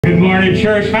Good morning,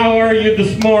 church. How are you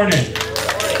this morning?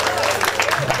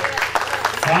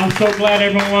 I'm so glad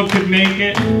everyone could make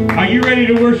it. Are you ready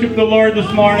to worship the Lord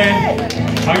this morning?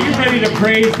 Are you ready to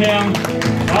praise Him?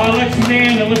 Let's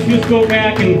stand and let's just go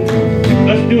back and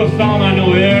let's do a song I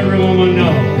know everyone will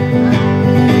know.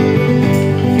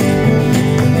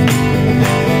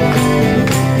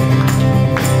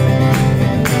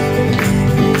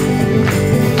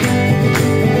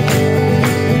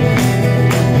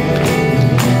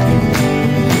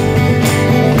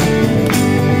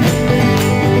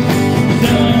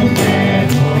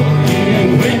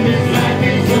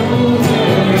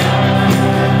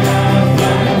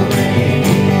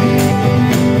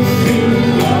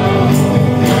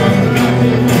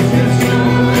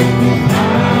 Show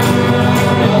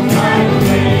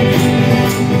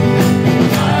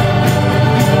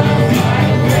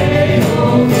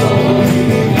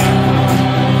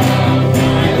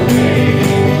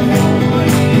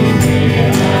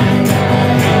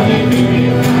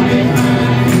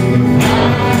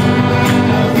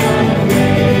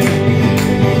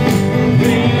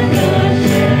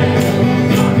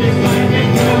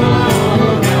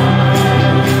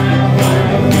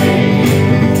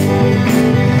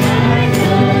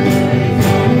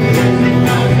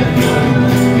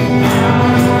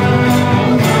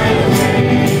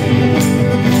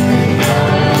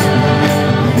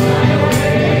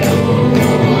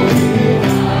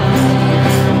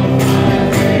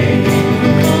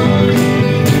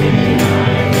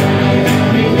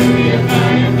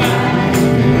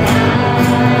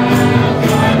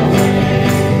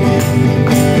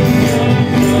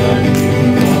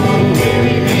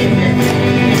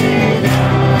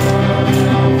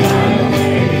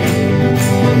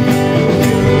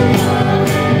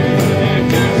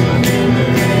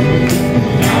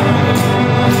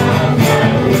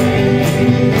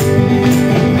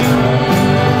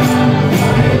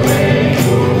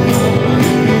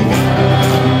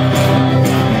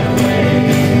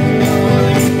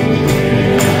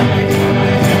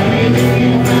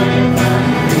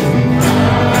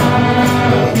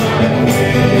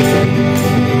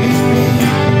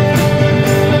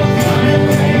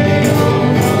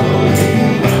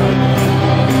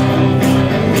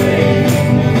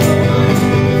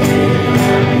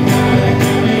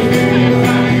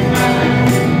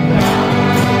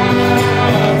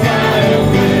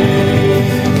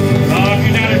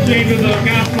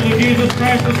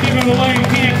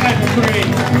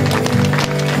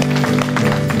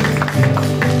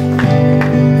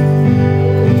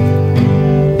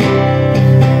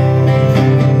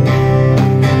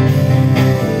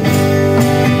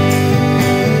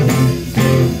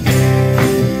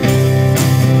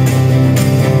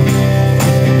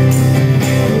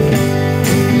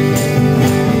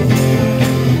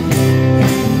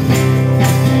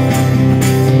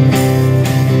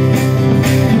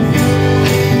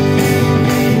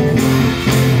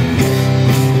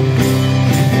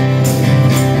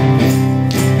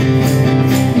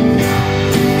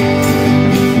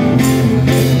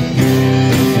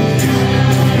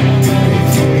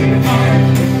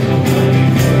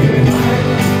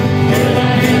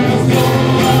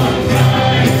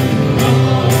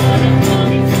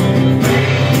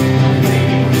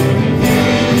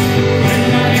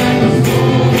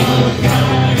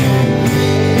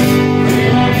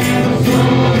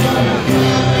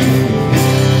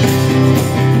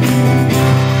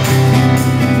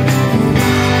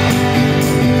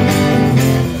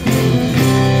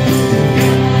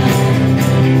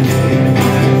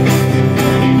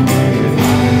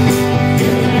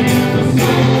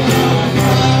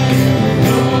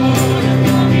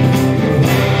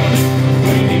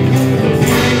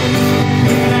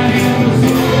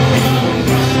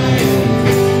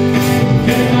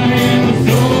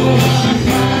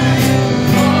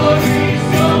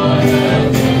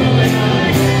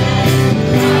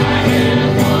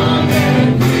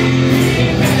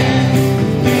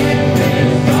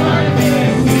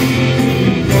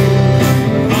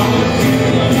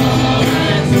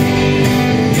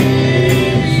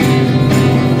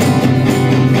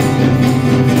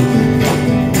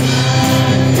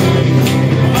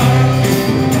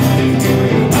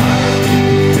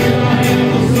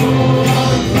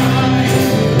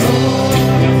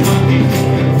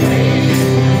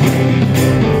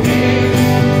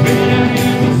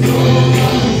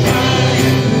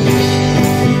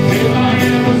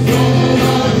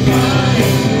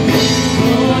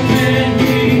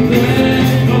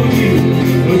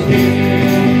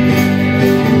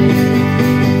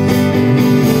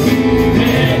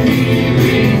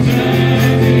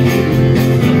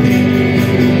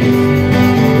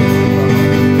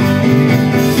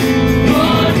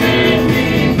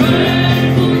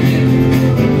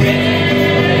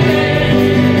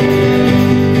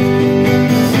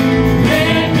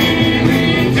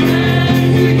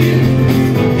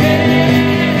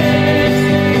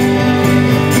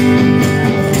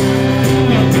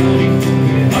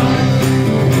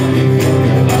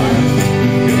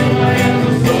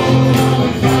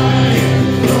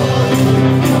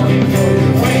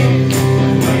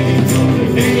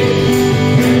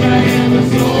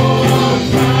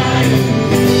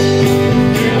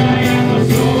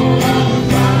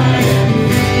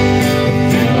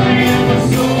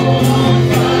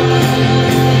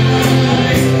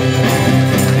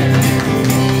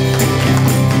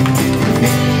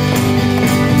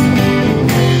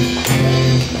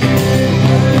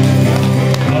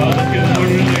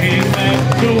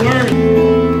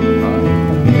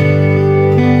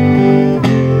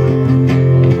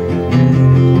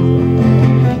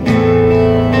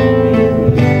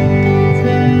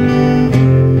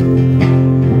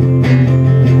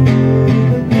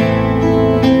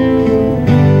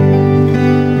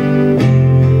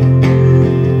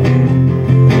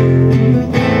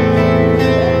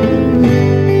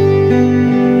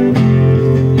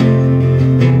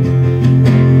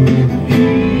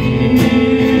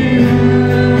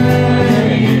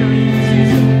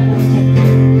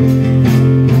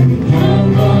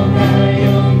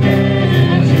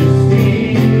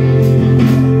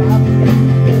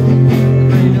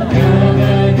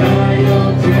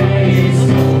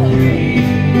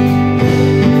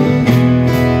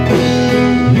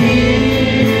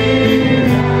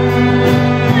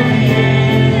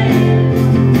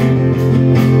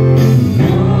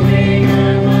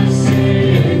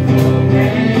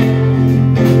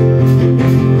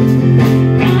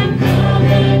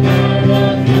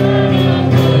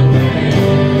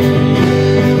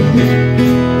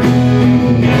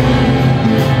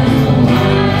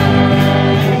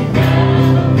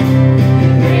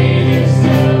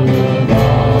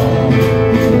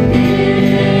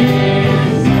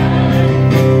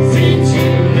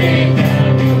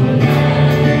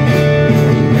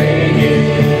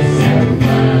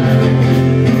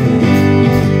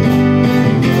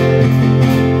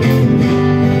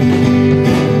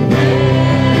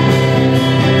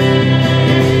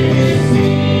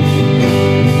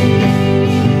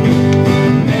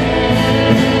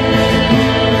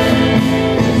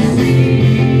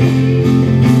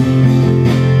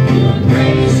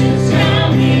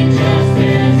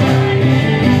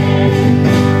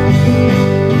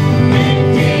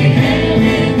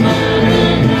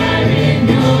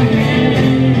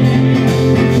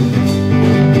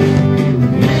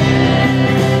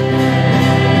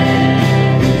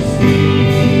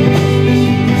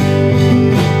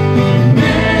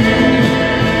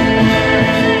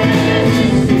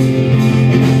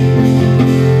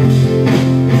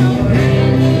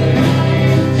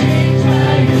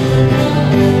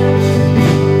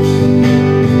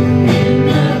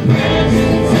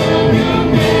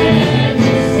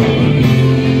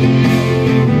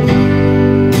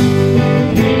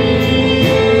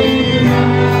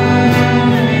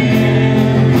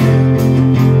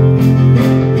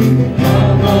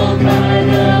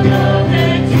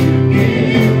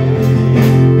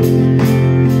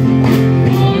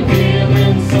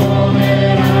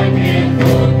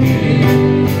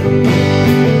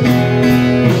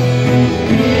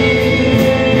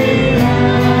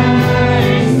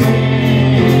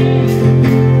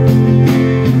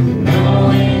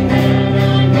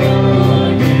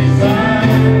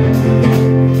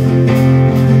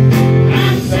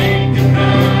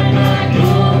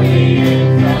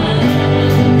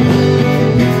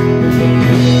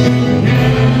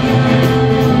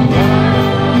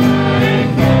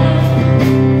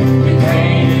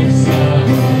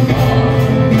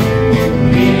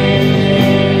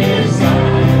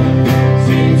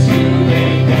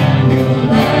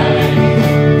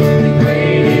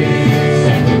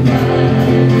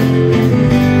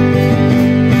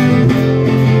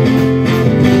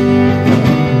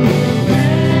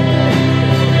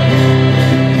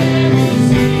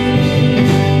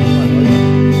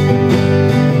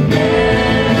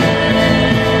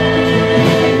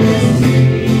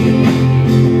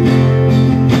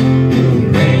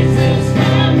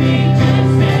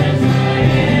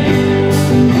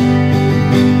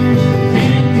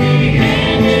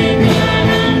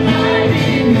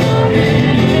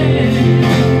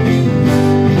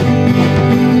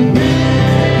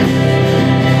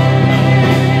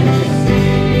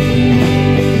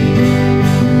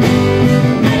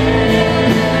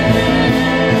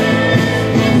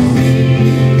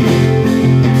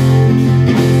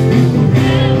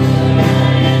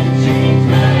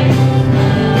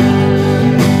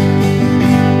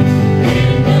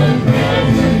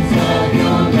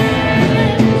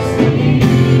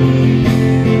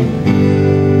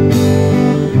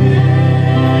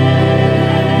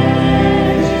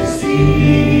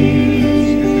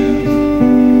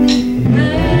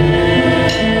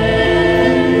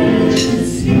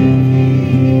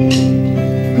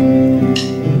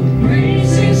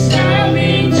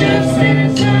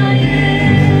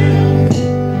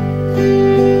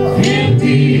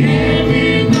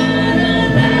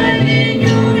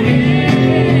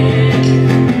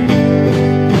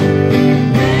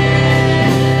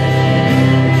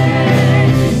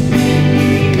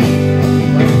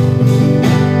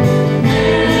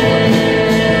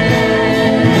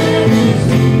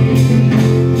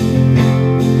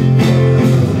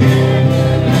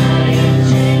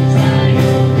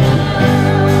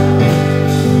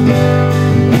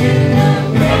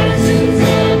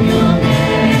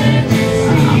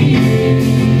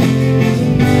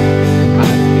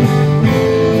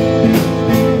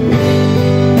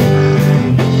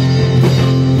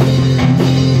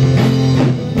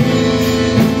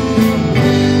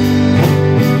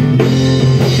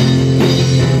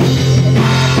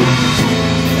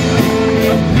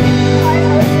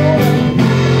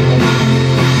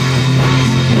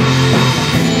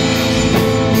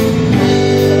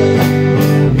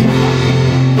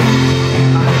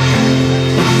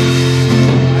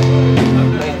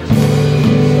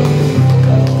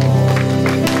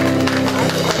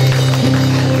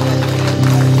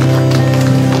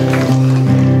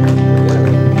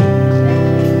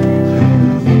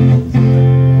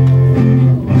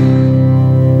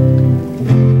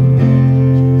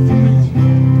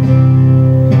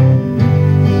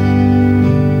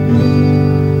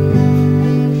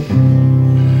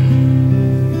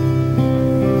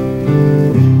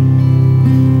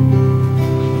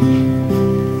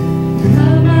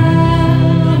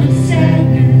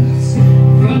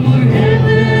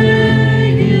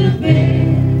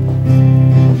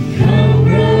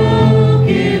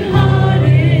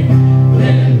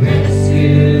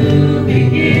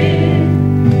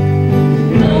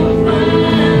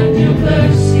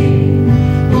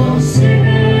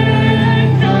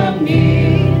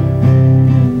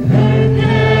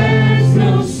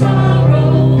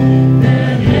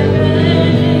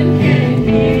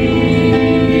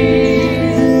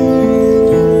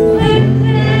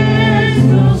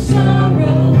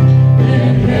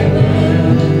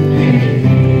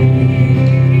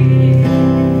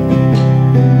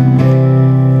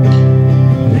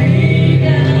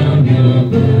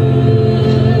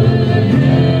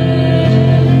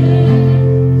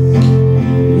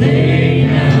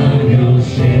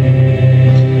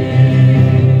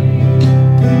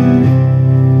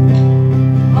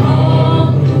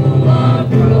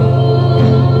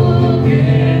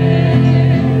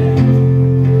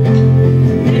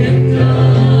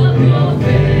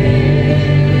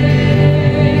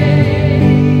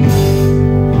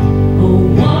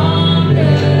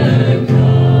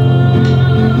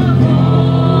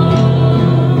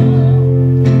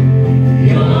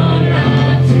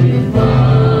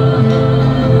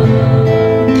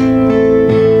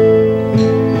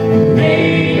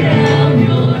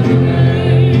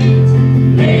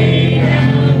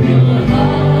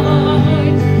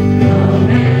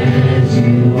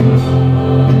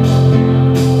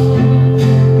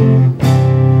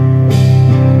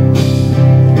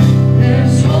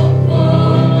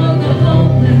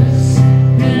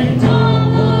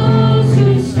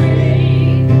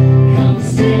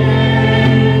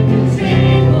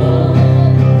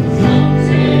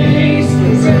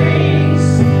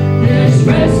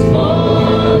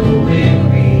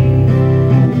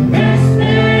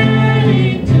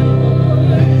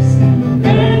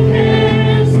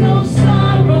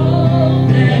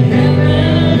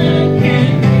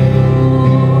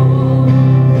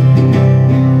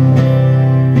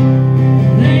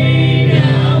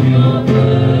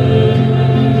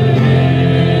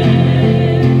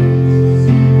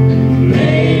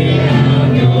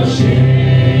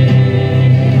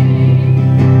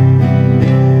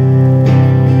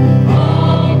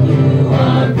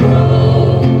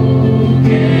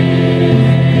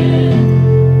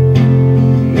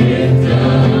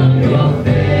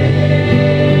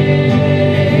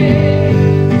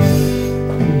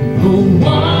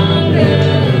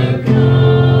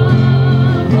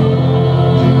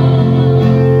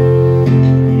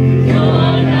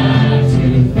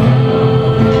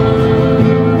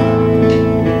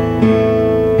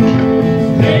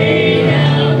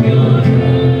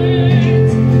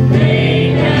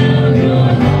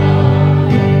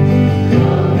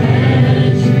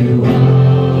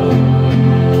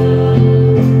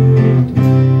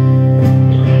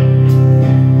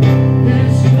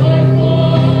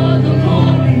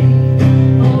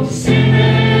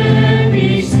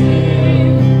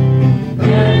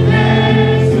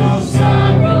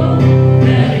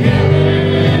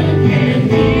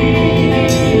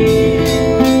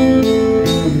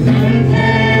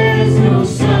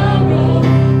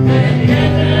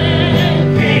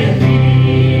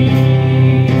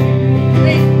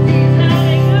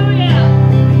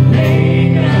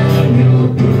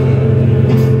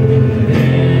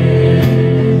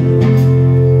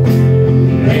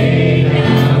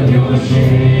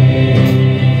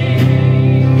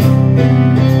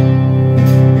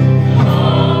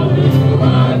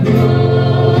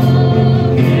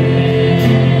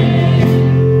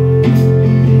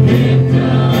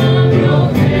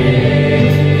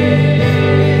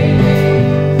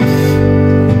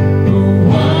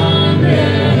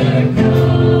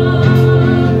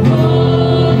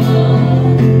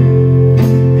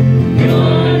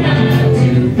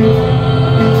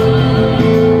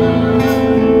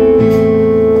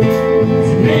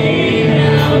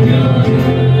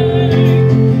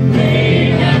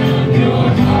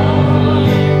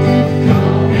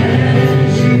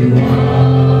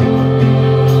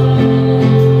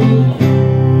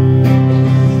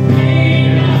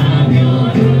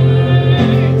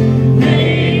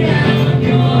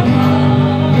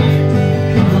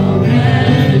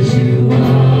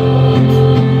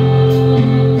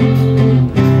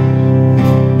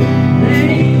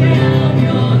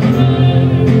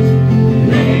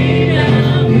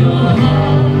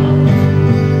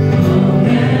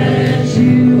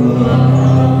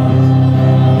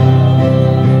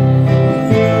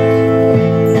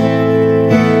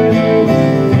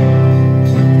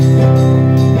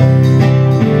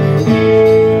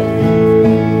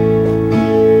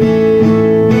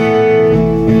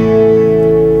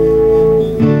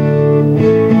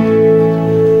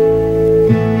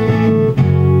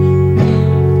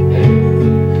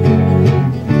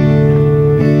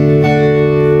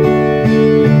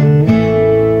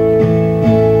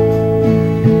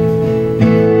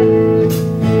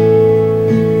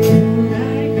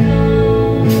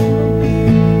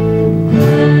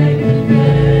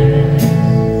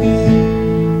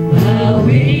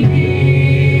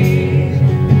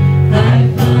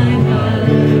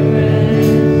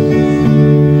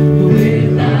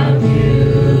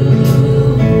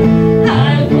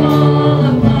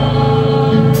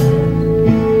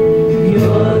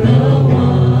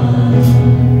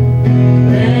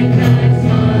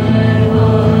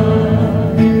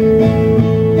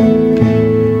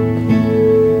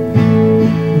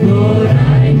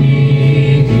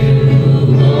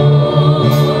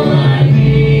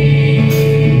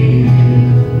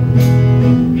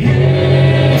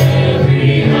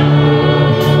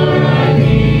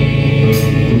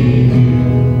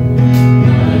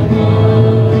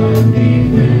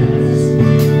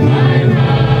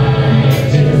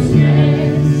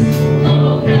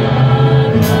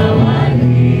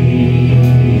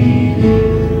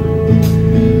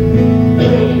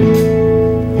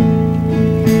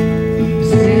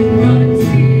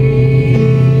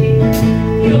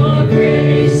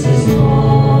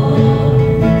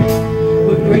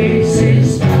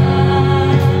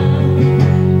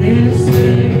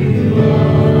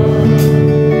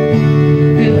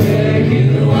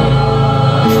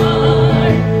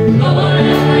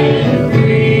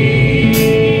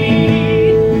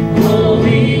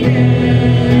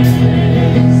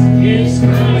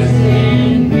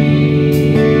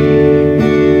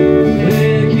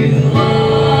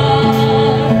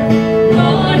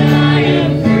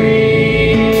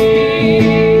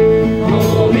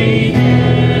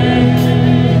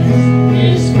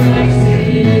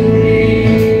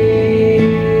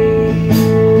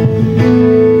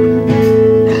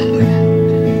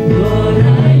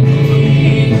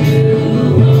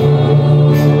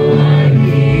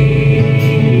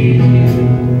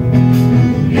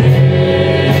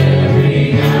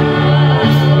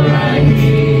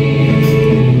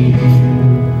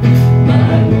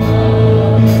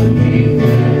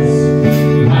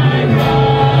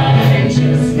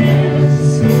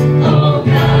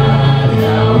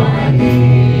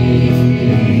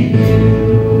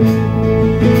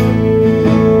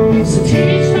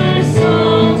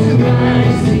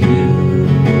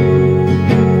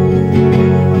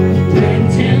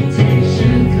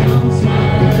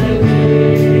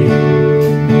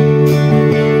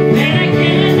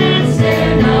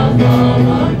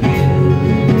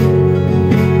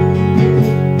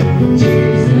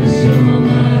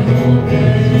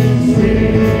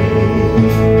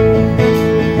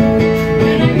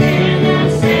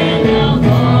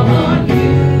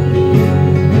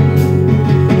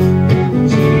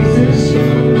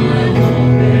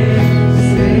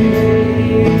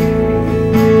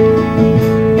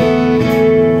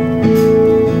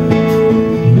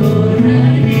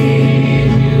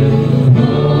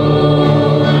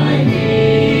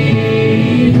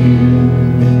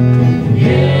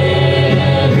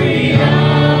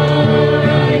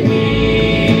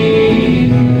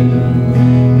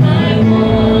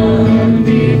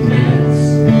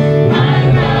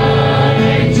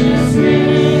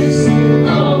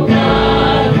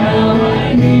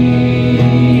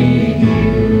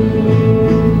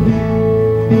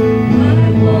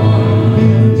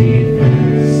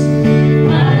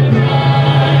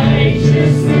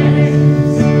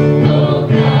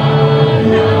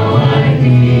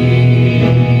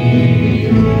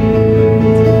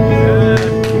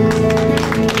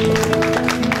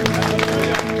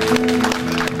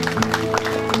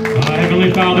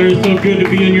Father, it's so good to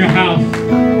be in your house.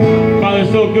 Father,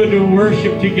 it's so good to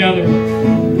worship together.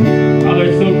 Father,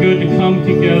 it's so good to come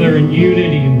together in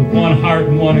unity with one heart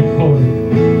and one accord.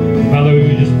 Father,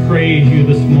 we just praise you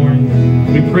this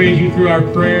morning. We praise you through our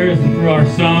prayers and through our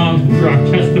songs and through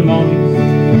our testimonies.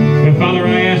 And Father,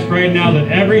 I ask right now that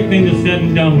everything that's said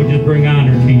and done would just bring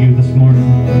honor to you this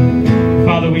morning.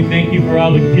 Father, we thank you for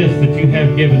all the gifts that you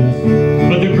have given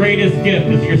us. But the greatest gift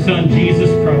is your Son, Jesus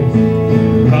Christ.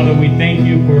 Father, we thank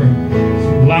you for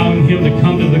allowing him to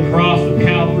come to the cross of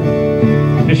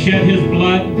Calvary, to shed his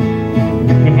blood.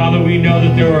 And Father, we know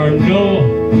that there are no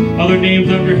other names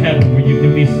under heaven where you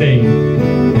can be saved.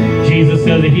 Jesus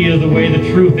says that he is the way, the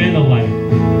truth, and the life.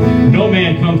 No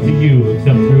man comes to you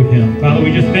except through him. Father,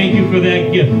 we just thank you for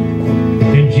that gift.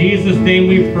 In Jesus' name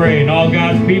we pray. And all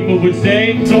God's people would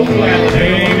say, so glad.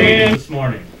 Amen. This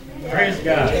morning. Praise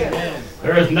God.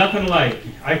 There is nothing like,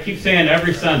 I keep saying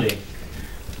every Sunday,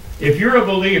 if you're a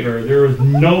believer, there is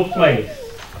no place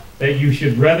that you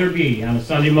should rather be on a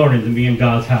Sunday morning than be in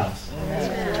God's house.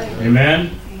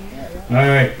 Amen? All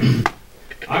right.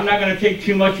 I'm not going to take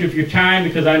too much of your time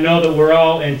because I know that we're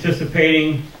all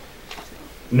anticipating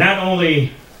not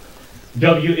only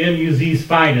WMUZ's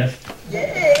finest,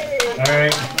 all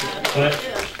right,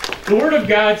 but the Word of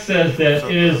God says that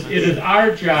it is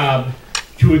our job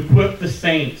to equip the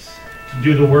saints to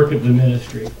do the work of the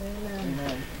ministry.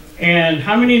 And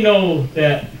how many know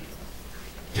that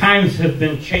times have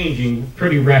been changing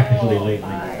pretty rapidly lately?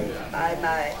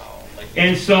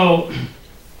 And so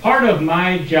part of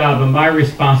my job and my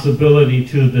responsibility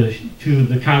to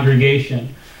the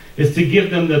congregation is to give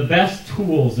them the best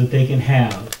tools that they can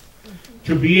have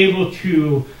to be able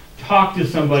to talk to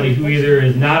somebody who either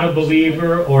is not a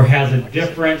believer or has a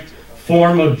different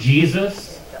form of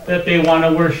Jesus that they want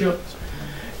to worship.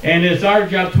 And it's our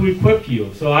job to equip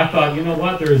you. So I thought, you know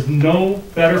what, there is no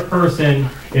better person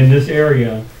in this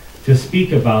area to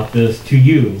speak about this to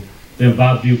you than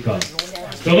Bob Dutko.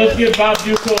 So let's give Bob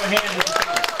Dutko a hand.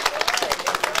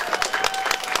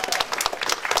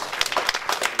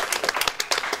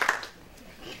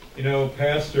 You know,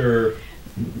 Pastor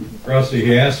Rusty,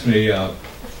 he asked me,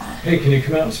 hey, can you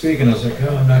come out and speak? And I was like,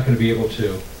 oh, I'm not going to be able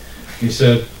to. He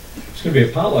said, it's going to be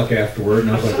a potluck afterward.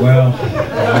 And I was like, well,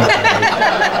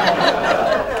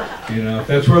 you know, if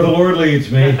that's where the Lord leads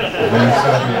me.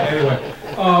 Anyway,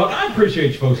 I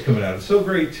appreciate you folks coming out. It's so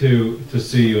great to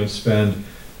see you and spend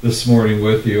this morning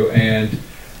with you. And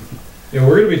you know,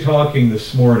 we're going to be talking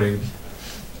this morning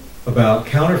about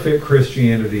counterfeit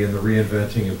Christianity and the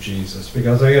reinventing of Jesus.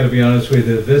 Because I got to be honest with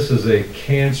you, this is a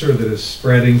cancer that is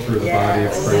spreading through the body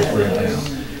of Christ right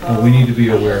now. And we need to be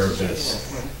aware of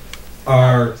this.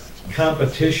 Our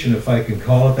competition, if I can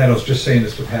call it that, I was just saying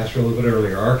this to Pastor a little bit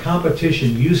earlier, our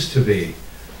competition used to be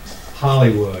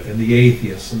Hollywood and the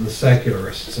atheists and the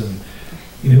secularists. And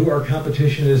you know who our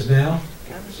competition is now?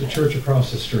 It's the church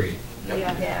across the street.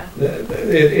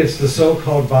 It's the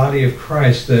so-called body of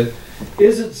Christ that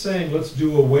isn't saying let's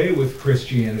do away with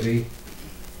Christianity.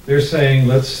 They're saying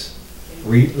let's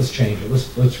change it. Let's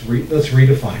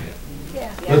redefine it.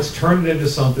 Let's turn it into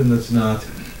something that's not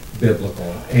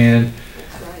biblical. And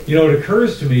you know, it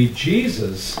occurs to me,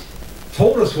 Jesus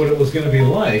told us what it was going to be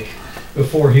like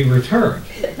before he returned.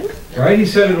 Right? He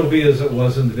said it'll be as it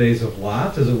was in the days of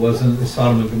Lot, as it was in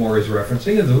Sodom and Gomorrah he's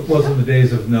referencing, as it was in the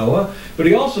days of Noah. But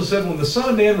he also said when the Son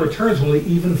of Man returns, will he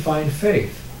even find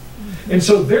faith? And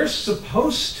so there's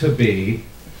supposed to be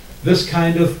this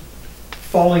kind of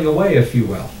falling away, if you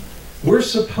will. We're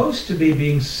supposed to be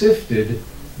being sifted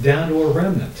down to a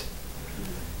remnant.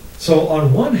 So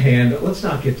on one hand, let's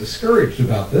not get discouraged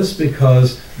about this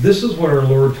because this is what our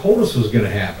Lord told us was going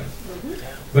to happen.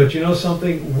 But you know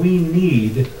something? We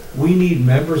need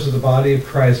members of the body of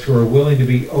Christ who are willing to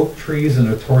be oak trees in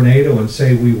a tornado and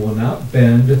say we will not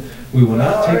bend, we will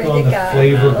not take on the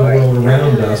flavor of the world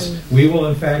around us. We will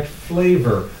in fact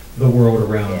flavor the world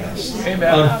around us.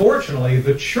 Unfortunately,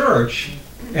 the church,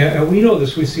 and we know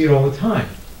this, we see it all the time,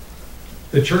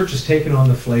 the church has taken on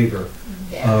the flavor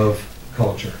of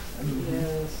culture.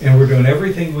 And we're doing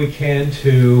everything we can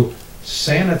to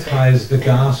sanitize the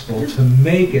gospel to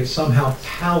make it somehow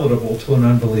palatable to an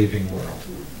unbelieving world.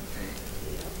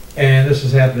 And this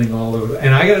is happening all over.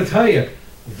 And I got to tell you,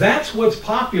 that's what's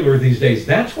popular these days.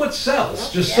 That's what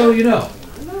sells, just so you know.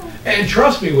 And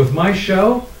trust me, with my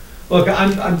show, look,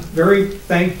 I'm very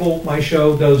thankful my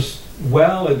show does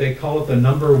well. They call it the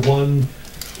 #1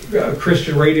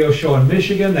 Christian radio show in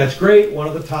Michigan. That's great. One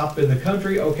of the top in the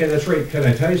country. Okay, that's great. Can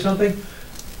I tell you something?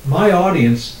 My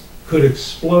audience could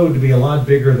explode to be a lot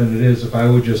bigger than it is if I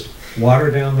would just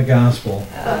water down the gospel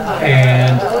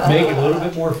and make it a little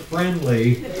bit more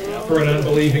friendly for an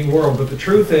unbelieving world. But the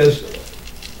truth is,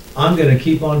 I'm going to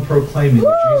keep on proclaiming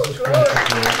that Jesus Christ is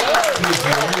Lord. He is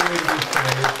the only way to be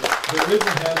saved. There is a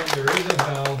heaven, there is a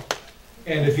hell.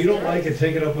 And if you don't like it,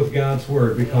 take it up with God's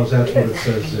Word, because that's what it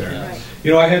says there.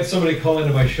 You know, I had somebody call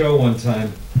into my show one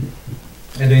time,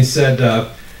 and they said,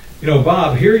 you know,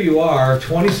 Bob, here you are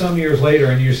 20-some years later,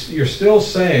 and you're still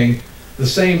saying the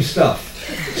same stuff.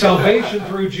 Salvation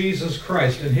through Jesus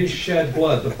Christ and His shed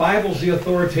blood. The Bible's the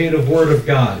authoritative Word of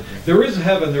God. There is a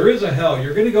heaven, there is a hell.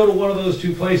 You're going to go to one of those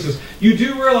two places. You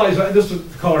do realize, this is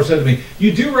what the caller said to me,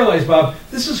 you do realize, Bob,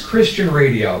 this is Christian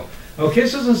radio. Okay,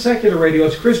 this isn't secular radio,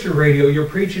 it's Christian radio. You're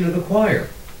preaching to the choir.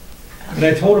 And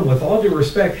I told him, with all due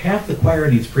respect, half the choir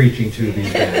needs preaching to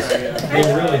these days.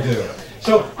 They really do.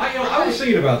 So, I was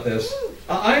thinking about this.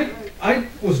 I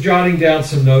was jotting down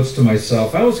some notes to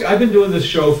myself. I've been doing this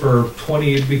show for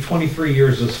 23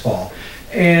 years this fall.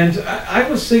 And I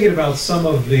was thinking about some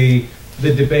of the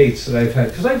debates that I've had,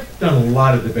 because I've done a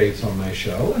lot of debates on my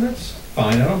show, and that's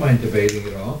fine. I don't mind debating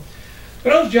at all.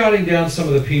 But I was jotting down some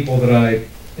of the people that I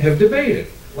have debated.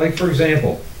 Like, for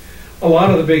example, a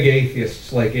lot of the big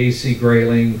atheists like A.C.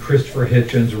 Grayling, Christopher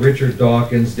Hitchens, Richard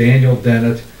Dawkins, Daniel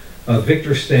Dennett,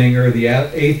 Victor Stenger, the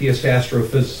atheist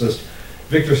astrophysicist.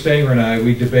 Victor Stanger and I,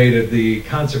 we debated the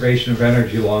conservation of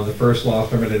energy law and the first law of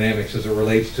thermodynamics as it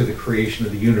relates to the creation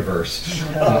of the universe.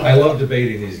 I love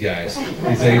debating these guys,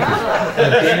 these atheists.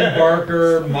 Dan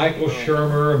Barker, Michael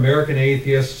Shermer, American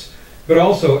atheists, but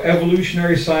also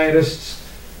evolutionary scientists,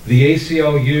 the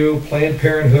ACLU, Planned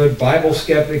Parenthood, Bible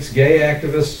skeptics, gay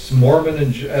activists, Mormon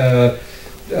and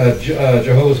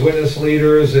Jehovah's Witness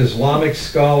leaders, Islamic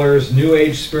scholars, New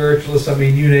Age spiritualists, I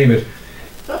mean, you name it.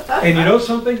 And you know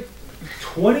something?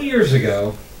 20 years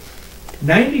ago,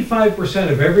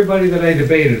 95% of everybody that I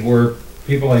debated were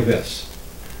people like this.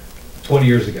 20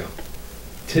 years ago.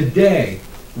 Today,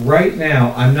 right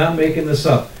now, I'm not making this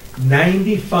up,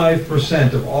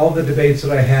 95% of all the debates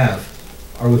that I have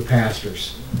are with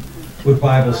pastors, with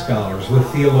Bible scholars, with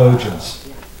theologians,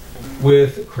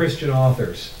 with Christian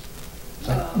authors.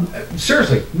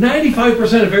 Seriously,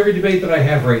 95% of every debate that I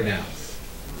have right now.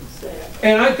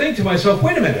 And I think to myself,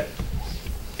 wait a minute.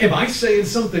 Am I saying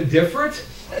something different?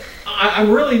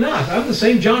 I'm really not. I'm the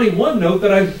same Johnny One Note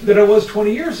that I was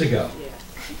 20 years ago.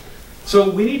 So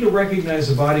we need to recognize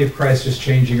the body of Christ is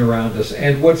changing around us.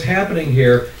 And what's happening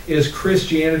here is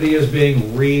Christianity is being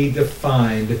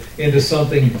redefined into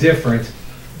something different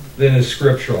than is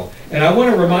scriptural. And I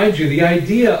want to remind you, the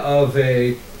idea of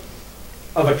a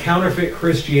counterfeit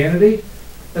Christianity,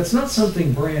 that's not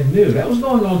something brand new. That was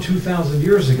going on 2,000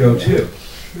 years ago too.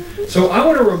 So I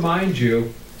want to remind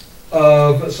you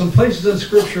of some places in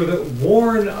Scripture that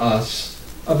warn us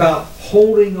about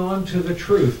holding on to the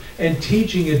truth and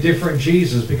teaching a different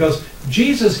Jesus, because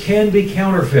Jesus can be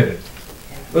counterfeited.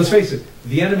 Let's face it,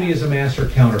 the enemy is a master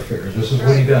counterfeiter. This is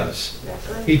what he does.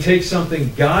 He takes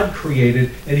something God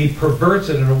created and he perverts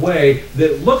it in a way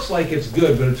that looks like it's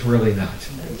good, but it's really not.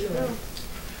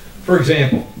 For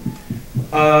example,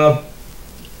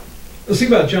 let's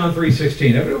think about John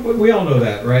 3:16. We all know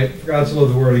that, right? For God so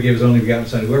loved the world, he gave his only begotten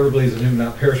Son. Whoever believes in him will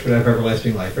not perish but have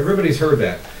everlasting life. Everybody's heard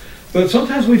that. But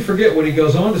sometimes we forget what he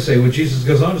goes on to say, what Jesus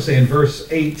goes on to say in verse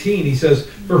 18. He says,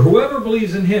 for whoever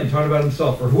believes in him, talking about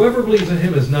himself, for whoever believes in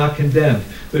him is not condemned.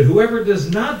 But whoever does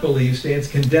not believe stands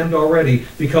condemned already,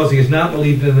 because he has not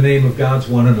believed in the name of God's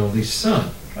one and only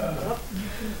Son.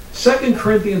 2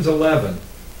 Corinthians 11,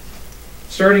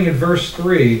 starting in verse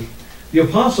 3, the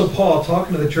Apostle Paul,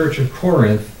 talking to the church of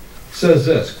Corinth, says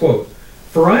this, quote,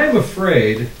 for I am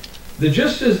afraid that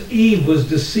just as Eve was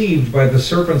deceived by the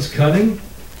serpent's cunning,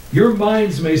 your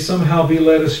minds may somehow be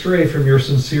led astray from your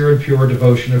sincere and pure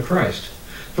devotion to Christ.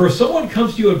 For if someone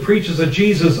comes to you and preaches a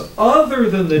Jesus other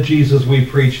than the Jesus we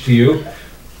preach to you,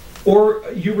 or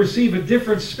you receive a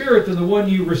different spirit than the one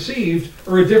you received,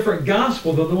 or a different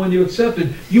gospel than the one you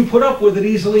accepted, you put up with it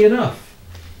easily enough.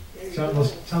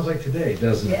 Sounds like today,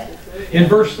 doesn't it? In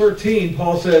verse 13,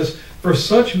 Paul says, for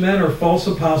such men are false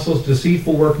apostles,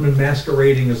 deceitful workmen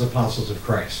masquerading as apostles of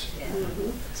Christ.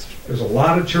 There's a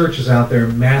lot of churches out there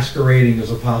masquerading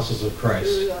as apostles of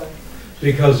Christ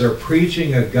because they're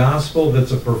preaching a gospel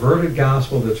that's a perverted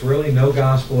gospel that's really no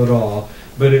gospel at all,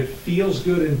 but it feels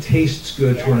good and tastes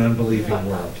good to an unbelieving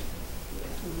world.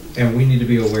 And we need to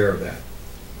be aware of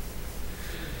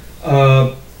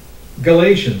that.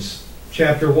 Galatians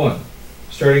chapter 1,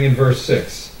 starting in verse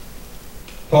 6.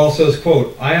 Paul says,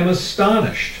 quote, I am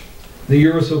astonished that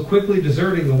you are so quickly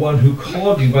deserting the one who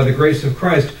called you by the grace of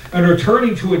Christ and are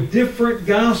turning to a different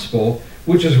gospel,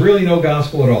 which is really no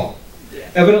gospel at all.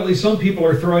 Evidently, some people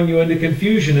are throwing you into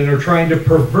confusion and are trying to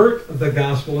pervert the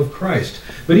gospel of Christ.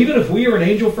 But even if we or an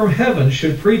angel from heaven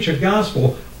should preach a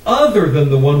gospel other than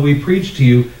the one we preach to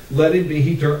you, let him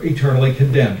be eternally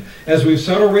condemned. As we've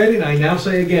said already, and I now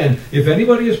say again, if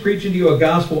anybody is preaching to you a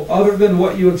gospel other than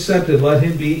what you accepted, let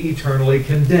him be eternally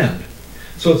condemned.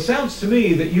 So it sounds to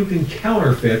me that you can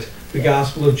counterfeit the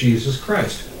gospel of Jesus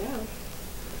Christ.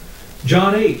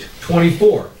 John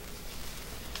 8:24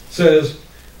 says,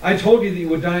 I told you that you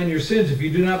would die in your sins. If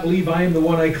you do not believe I am the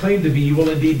one I claim to be, you will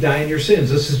indeed die in your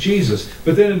sins. This is Jesus.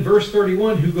 But then in verse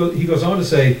 31, he goes on to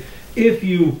say, if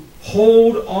you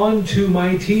hold on to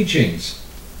my teachings,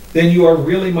 then you are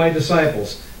really my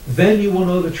disciples. Then you will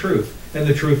know the truth, and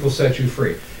the truth will set you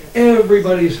free.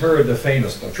 Everybody's heard the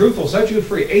famous, the truth will set you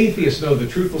free. Atheists know the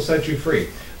truth will set you free.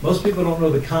 Most people don't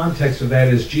know the context of that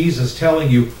is Jesus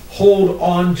telling you, hold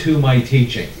on to my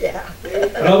teaching. Yeah.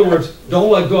 In other words,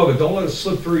 don't let go of it. Don't let it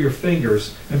slip through your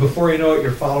fingers. And before you know it,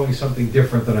 you're following something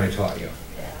different than I taught you.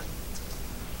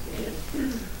 Yeah.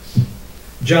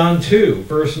 John 2,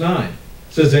 verse 9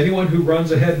 says, anyone who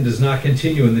runs ahead and does not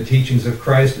continue in the teachings of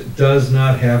Christ does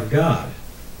not have God.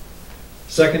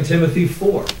 2 Timothy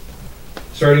 4.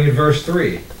 Starting in verse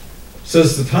 3,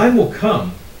 says, the time will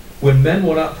come when men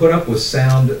will not put up with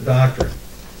sound doctrine.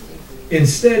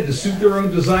 Instead, to suit their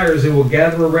own desires, they will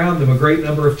gather around them a great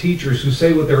number of teachers who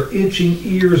say what their itching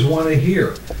ears want to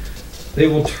hear. They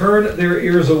will turn their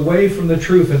ears away from the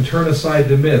truth and turn aside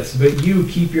to myths, but you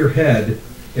keep your head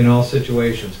in all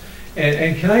situations.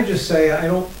 And can I just say, I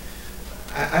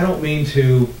don't mean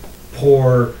to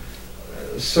pour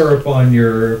syrup on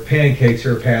your pancakes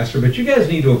here, Pastor, but you guys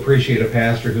need to appreciate a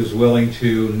pastor who's willing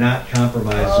to not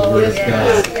compromise the Word of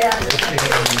God.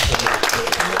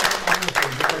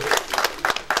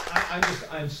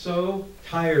 I'm so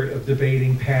tired of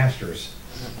debating pastors.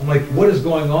 I'm like, what is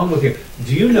going on with you?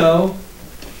 Do you know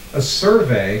a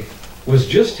survey was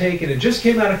just taken, it just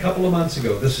came out a couple of months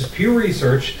ago. This is Pew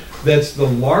Research, that's the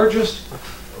largest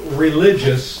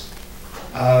religious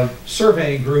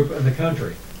surveying group in the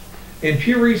country. And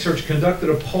Pew Research conducted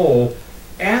a poll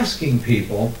asking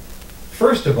people,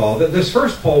 first of all, this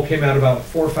first poll came out about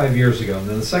 4 or 5 years ago, and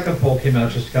then the second poll came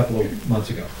out just a couple of months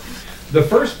ago. The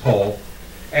first poll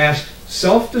asked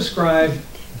self-described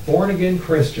born-again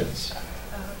Christians,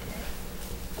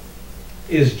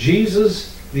 is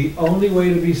Jesus the only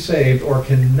way to be saved, or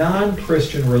can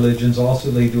non-Christian religions also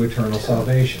lead to eternal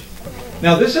salvation?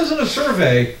 Now, this isn't a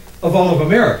survey of all of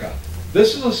America.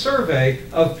 This is a survey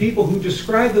of people who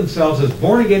describe themselves as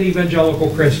born-again evangelical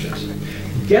Christians.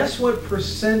 Guess what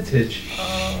percentage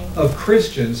of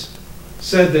Christians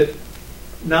said that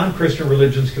non-Christian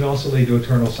religions can also lead to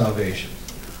eternal salvation?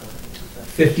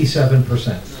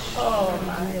 57%.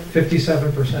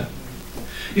 57%.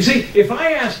 You see, if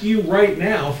I ask you right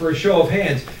now for a show of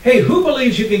hands, hey, who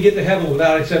believes you can get to heaven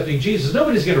without accepting Jesus?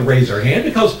 Nobody's going to raise their hand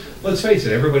because, let's face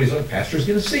it, everybody's like, pastor's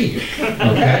going to see you.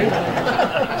 Okay?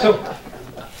 So,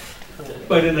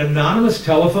 but an anonymous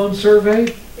telephone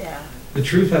survey, the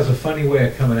truth has a funny way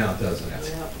of coming out, doesn't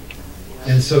it?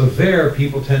 And so there,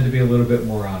 people tend to be a little bit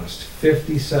more honest.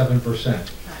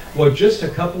 57%. Well, just a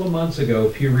couple of months ago,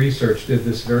 Pew Research did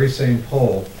this very same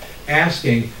poll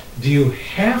asking, do you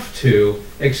have to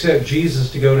accept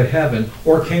Jesus to go to heaven,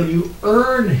 or can you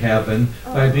earn heaven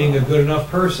by being a good enough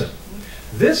person?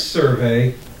 This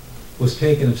survey was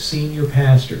taken of senior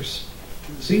pastors.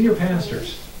 Senior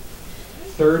pastors.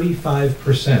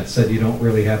 35% said you don't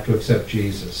really have to accept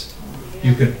Jesus.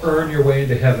 You can earn your way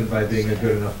into heaven by being a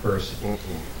good enough person.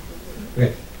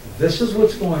 Okay, this is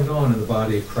what's going on in the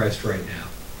body of Christ right now.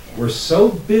 We're so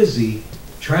busy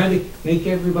trying to make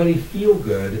everybody feel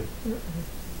good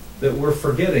that we're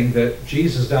forgetting that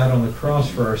Jesus died on the cross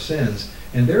for our sins.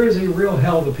 And there is a real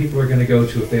hell that people are going to go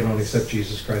to if they don't accept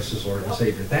Jesus Christ as Lord and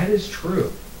Savior. That is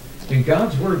true. And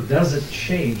God's Word doesn't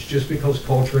change just because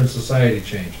culture and society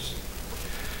changes.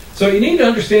 So you need to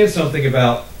understand something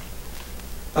about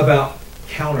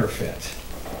counterfeit.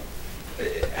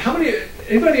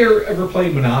 Anybody ever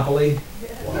played Monopoly?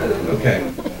 Okay.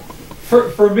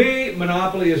 For me,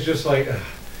 Monopoly is just like,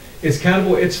 it's kind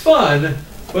of, it's fun,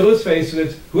 but let's face it,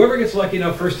 it's whoever gets lucky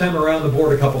enough first time around the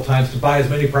board a couple times to buy as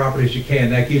many properties as you can,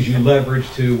 that gives you leverage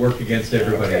to work against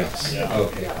everybody else.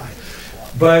 Okay, fine.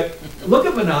 But look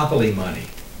at Monopoly money.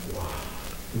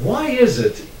 Why is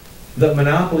it that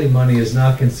Monopoly money is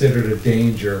not considered a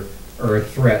danger or a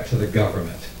threat to the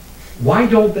government? Why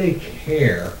don't they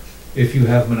care if you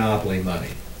have Monopoly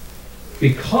money?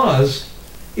 Because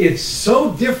it's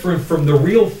so different from the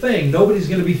real thing, nobody's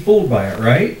going to be fooled by it,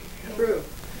 right? True.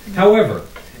 However,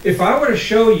 if I were to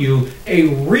show you a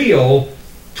real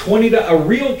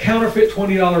counterfeit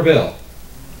 $20 bill,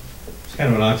 it's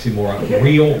kind of an oxymoron,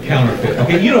 real counterfeit.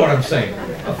 Okay, you know what I'm saying.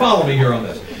 Follow me here on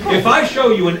this. If I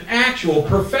show you an actual,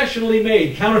 professionally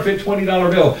made counterfeit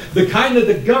 $20 bill, the kind that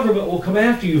the government will come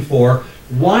after you for,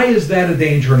 why is that a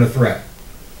danger and a threat?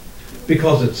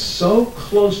 Because it's so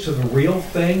close to the real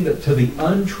thing that to the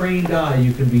untrained eye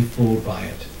you can be fooled by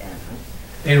it.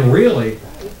 And really,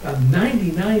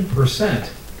 99%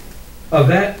 of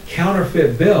that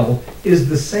counterfeit bill is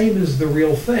the same as the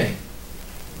real thing.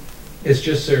 It's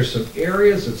just there's some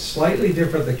areas that's slightly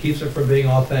different that keeps it from being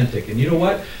authentic. And you know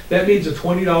what? That means a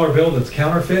 $20 bill that's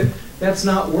counterfeit, that's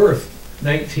not worth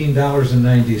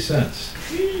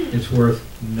 $19.90. It's worth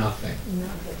nothing. No,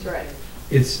 that's right.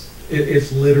 It's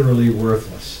literally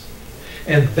worthless.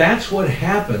 And that's what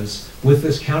happens with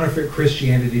this counterfeit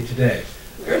Christianity today.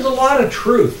 There's a lot of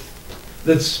truth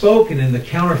that's spoken in the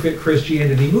counterfeit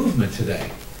Christianity movement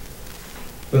today.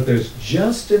 But there's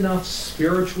just enough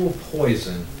spiritual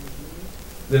poison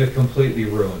that it completely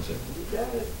ruins it.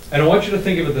 And I want you to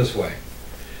think of it this way.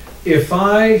 If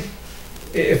I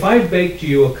baked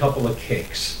you a couple of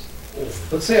cakes,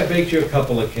 let's say I baked you a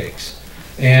couple of cakes,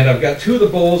 and I've got two of the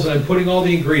bowls and I'm putting all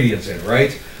the ingredients in,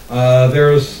 right?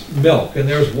 There's milk, and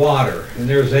there's water, and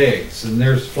there's eggs, and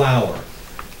there's flour.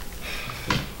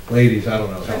 Ladies, I don't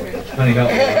know. Help me. Honey,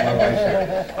 help me. My wife's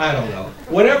here. I don't know.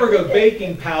 Whatever goes,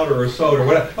 baking powder or soda,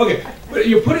 whatever. Okay, but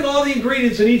you're putting all the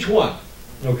ingredients in each one.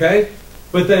 Okay?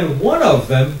 But then one of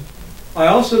them, I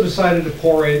also decided to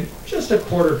pour in just a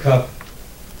 1/4 cup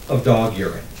of dog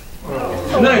urine.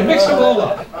 And then I mix them all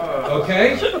up.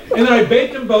 Okay? And then I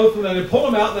bake them both, and then I pull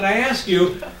them out, and then I ask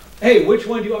you, hey, which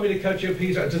one do you want me to cut you a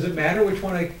piece of? Does it matter which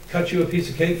one I cut you a piece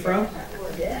of cake from?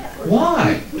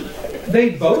 Why?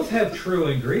 They both have true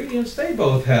ingredients. They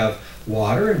both have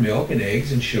water and milk and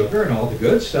eggs and sugar and all the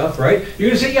good stuff, right? You're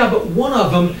going to say, yeah, but one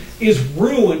of them is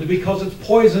ruined because it's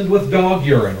poisoned with dog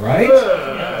urine, right?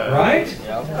 Right?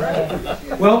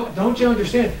 Well, don't you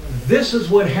understand? This is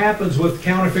what happens with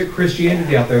counterfeit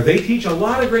Christianity out there. They teach a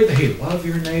lot of great things. Hey, love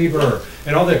your neighbor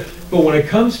and all that. But when it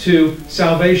comes to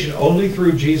salvation only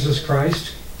through Jesus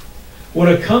Christ, when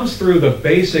it comes through the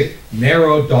basic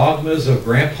narrow dogmas of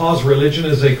Grandpa's religion,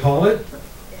 as they call it,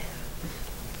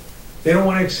 they don't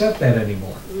want to accept that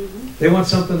anymore. They want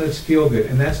something that's feel good,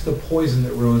 and that's the poison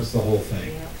that ruins the whole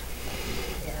thing.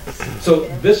 So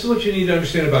this is what you need to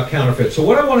understand about counterfeit. So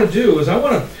what I want to do is I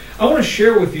want to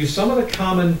share with you some of the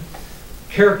common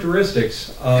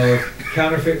characteristics of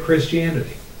counterfeit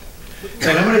Christianity.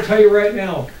 And I'm going to tell you right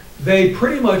now, they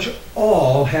pretty much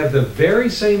all have the very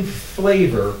same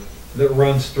flavor that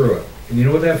runs through it. And you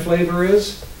know what that flavor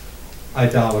is?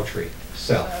 Idolatry.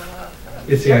 Self.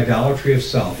 It's the idolatry of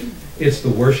self. It's the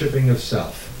worshiping of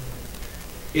self.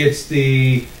 It's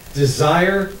the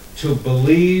desire to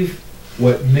believe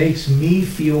what makes me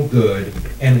feel good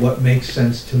and what makes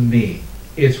sense to me.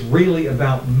 It's really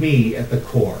about me at the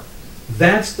core.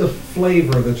 That's the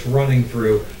flavor that's running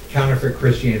through counterfeit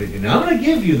Christianity. Now, I'm going to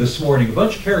give you this morning a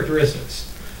bunch of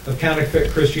characteristics of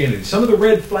counterfeit Christianity, some of the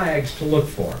red flags to look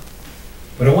for.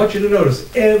 But I want you to notice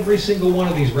every single one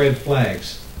of these red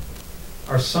flags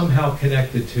are somehow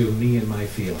connected to me and my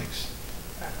feelings.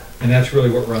 And that's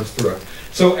really what runs through it.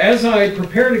 So as I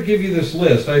prepare to give you this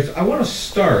list, I want to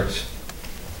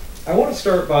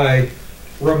start by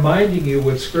reminding you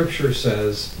what Scripture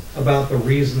says about the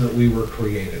reason that we were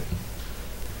created.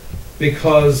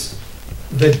 Because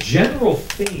the general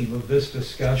theme of this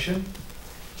discussion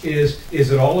is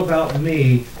it all about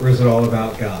me or is it all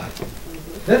about God?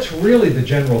 That's really the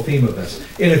general theme of this.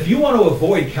 And if you want to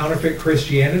avoid counterfeit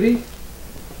Christianity,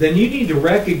 then you need to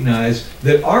recognize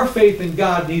that our faith in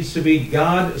God needs to be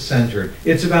God-centered.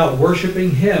 It's about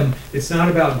worshiping Him. It's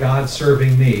not about God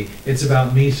serving me. It's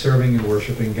about me serving and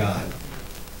worshiping God.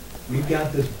 We've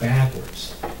got this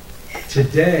backwards.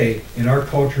 Today, in our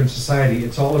culture and society,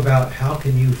 it's all about how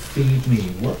can you feed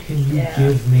me? What can you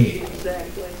give me?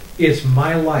 Exactly. It's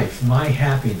my life, my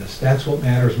happiness. That's what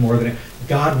matters more than it.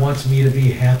 God wants me to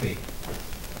be happy.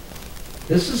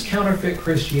 This is counterfeit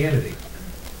Christianity.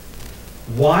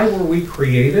 Why were we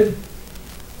created?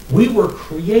 We were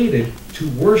created to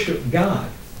worship God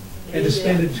and to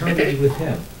spend eternity with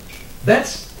Him.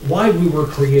 That's why we were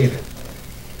created.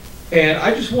 And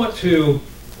I just want to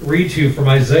read to you from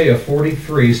Isaiah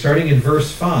 43, starting in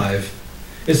verse 5.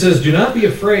 It says, "Do not be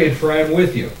afraid, for I am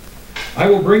with you. I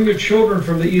will bring your children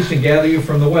from the east and gather you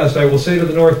from the west. I will say to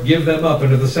the north, give them up,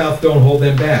 and to the south, don't hold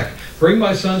them back. Bring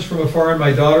my sons from afar and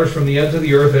my daughters from the ends of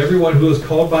the earth, everyone who is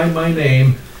called by my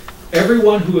name,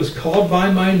 everyone who is called by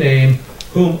my name,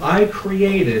 whom I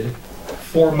created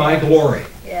for my glory."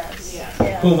 Yes.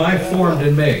 Whom I formed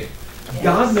and made.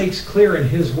 God makes clear in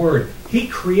His Word, He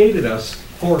created us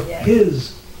for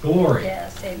His glory.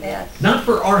 Yes, amen. Not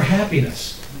for our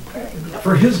happiness,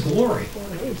 for His glory.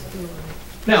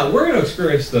 Now, we're going to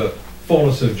experience the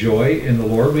fullness of joy in the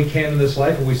Lord. We can in this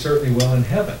life, and we certainly will in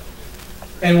heaven.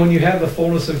 And when you have the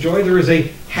fullness of joy, there is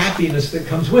a happiness that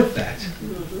comes with that.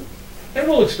 And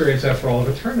we'll experience that for all of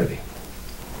eternity.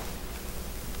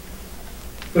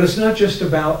 But it's not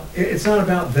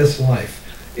about this life.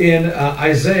 In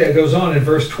Isaiah, it goes on in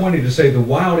verse 20 to say, "The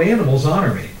wild animals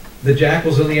honor me, the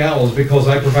jackals and the owls, because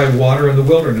I provide water in the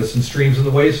wilderness and streams in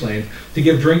the wasteland, to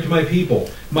give drink to my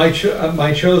people, my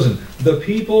chosen, the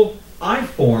people I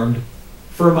formed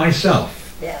for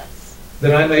myself,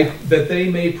 that they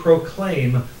may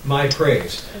proclaim my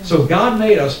praise." So God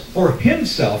made us for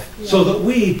Himself so that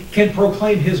we can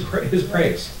proclaim His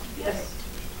praise. Yes.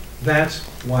 That's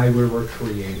why we were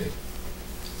created.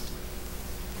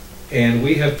 And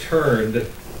we have turned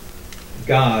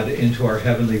God into our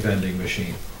heavenly vending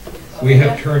machine. We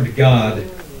have turned God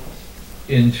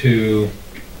into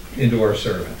our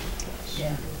servant.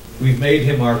 Yeah. We've made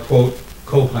Him our, quote,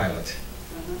 co-pilot.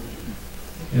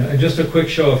 And just a quick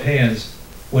show of hands.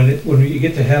 When you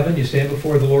get to heaven, you stand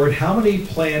before the Lord, how many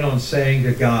plan on saying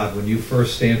to God when you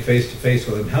first stand face to face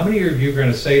with Him, how many of you are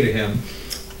going to say to Him,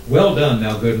 Well done,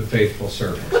 thou good and faithful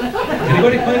servant.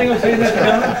 Anybody planning on saying that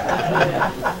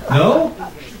to God?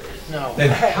 No? No. Then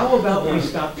how about we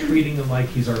stop treating him like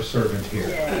he's our servant here?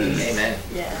 Yes. Amen.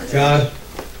 Yes. God,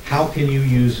 how can you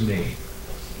use me?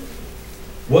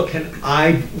 What can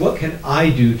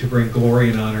I do to bring glory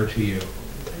and honor to you?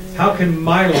 How can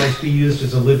my life be used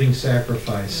as a living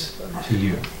sacrifice to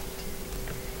you?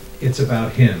 It's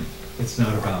about him. It's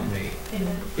not about me.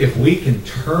 Amen. If we can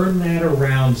turn that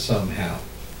around somehow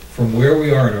from where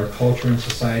we are in our culture and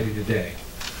society today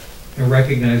and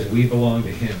recognize we belong to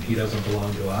him, he doesn't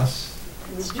belong to us,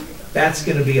 that's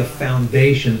going to be a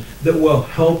foundation that will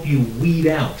help you weed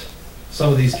out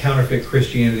some of these counterfeit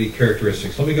Christianity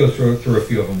characteristics. Let me go through a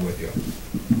few of them with you.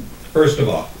 First of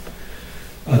all,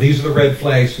 these are the red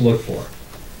flags to look for.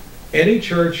 Any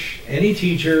church, any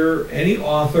teacher, any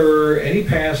author, any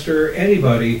pastor,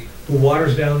 anybody who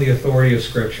waters down the authority of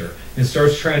Scripture and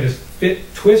starts trying to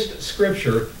twist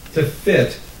Scripture to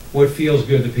fit what feels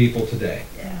good to people today.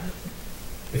 Yeah.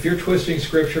 If you're twisting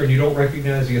Scripture and you don't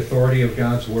recognize the authority of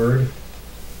God's Word,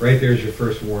 right there's your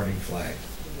first warning flag.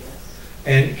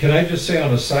 And can I just say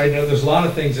on a side note, there's a lot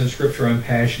of things in Scripture I'm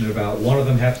passionate about. One of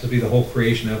them happens to be the whole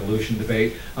creation-evolution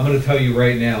debate. I'm going to tell you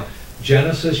right now,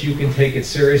 Genesis, you can take it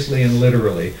seriously and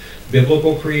literally.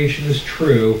 Biblical creation is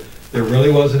true. There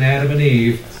really was an Adam and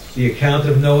Eve. The account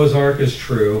of Noah's Ark is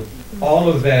true. All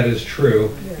of that is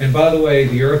true. And by the way,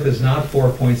 the earth is not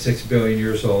 4.6 billion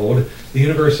years old. The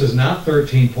universe is not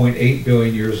 13.8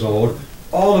 billion years old.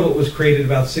 All of it was created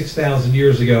about 6,000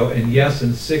 years ago, and yes,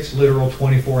 in 6 literal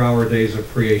 24-hour days of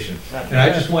creation. And I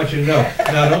just want you to know,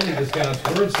 not only does God's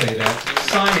Word say that,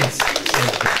 science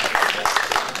says that.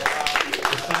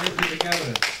 The scientific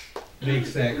evidence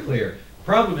makes that clear. The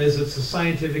problem is it's the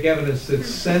scientific evidence that's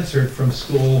censored from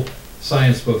school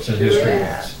science books and history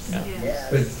books,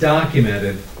 but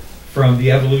documented from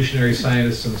the evolutionary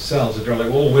scientists themselves. That they're like,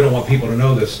 well, we don't want people to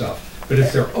know this stuff. But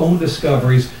it's their own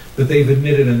discoveries that they've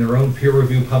admitted in their own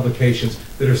peer-reviewed publications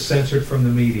that are censored from the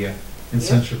media and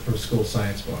censored from school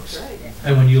science books.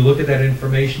 And when you look at that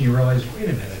information, you realize, wait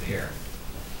a minute here.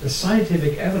 The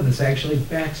scientific evidence actually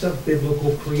backs up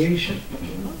biblical creation.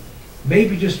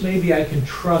 Maybe, just maybe, I can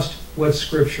trust what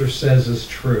Scripture says is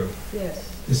true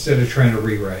instead of trying to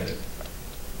rewrite it.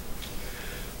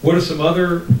 What are some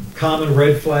other common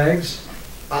red flags?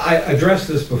 I addressed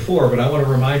this before, but I want to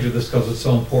remind you of this because it's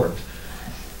so important.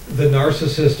 The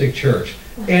narcissistic church.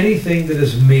 Anything that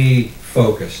is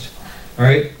me-focused. All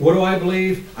right? What do I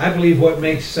believe? I believe what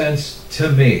makes sense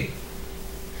to me.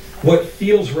 What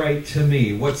feels right to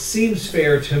me. What seems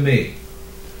fair to me.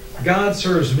 God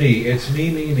serves me. It's me,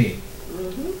 me, me.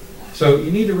 So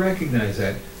you need to recognize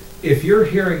that. If you're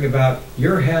hearing about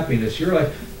your happiness, your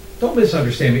life, don't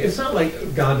misunderstand me. It's not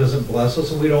like God doesn't bless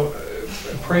us and we don't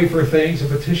pray for things and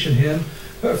petition Him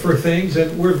for things,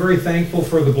 and we're very thankful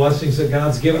for the blessings that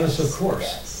God's given us, of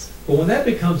course. But when that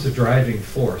becomes a driving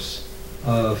force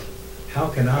of how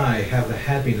can I have the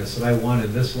happiness that I want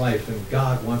in this life and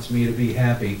God wants me to be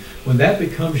happy, when that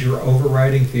becomes your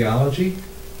overriding theology,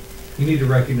 you need to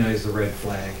recognize the red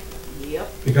flag.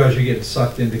 Because you're getting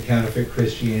sucked into counterfeit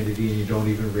Christianity and you don't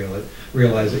even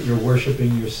realize that you're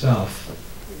worshiping yourself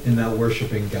and not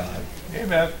worshiping God.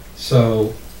 Amen.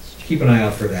 So keep an eye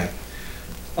out for that.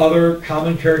 Other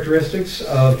common characteristics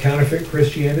of counterfeit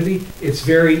Christianity, it's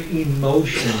very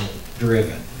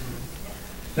emotion-driven.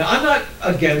 Now, I'm not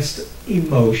against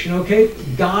emotion, okay?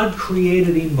 God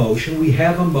created emotion. We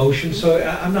have emotion, so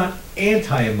I'm not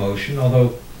anti-emotion,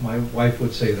 although my wife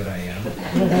would say that I am.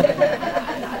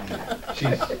 She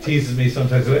teases me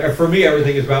sometimes. For me,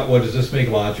 everything is about, what does this make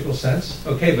logical sense?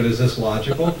 Okay, but is this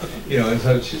logical? You know, and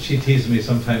so she teases me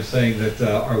sometimes saying that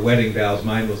our wedding vows,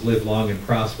 mine was live long and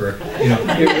prosper. You know,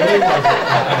 it really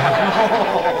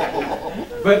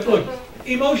wasn't. But look,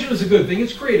 emotion is a good thing.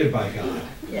 It's created by God.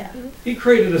 Yeah. He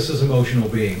created us as emotional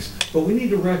beings. But we need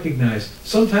to recognize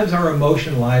sometimes our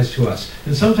emotion lies to us.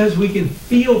 And sometimes we can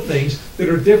feel things that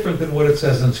are different than what it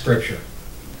says in Scripture.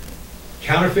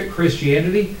 Counterfeit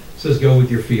Christianity says go with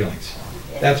your feelings.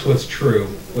 That's what's true,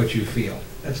 what you feel.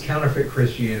 That's counterfeit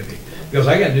Christianity. Because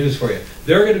I got news for you.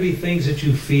 There are going to be things that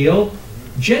you feel,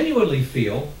 genuinely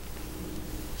feel,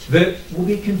 that will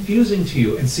be confusing to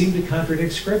you and seem to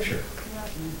contradict Scripture.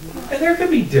 And there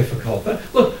can be difficult.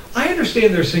 Look, I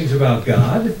understand there's things about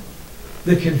God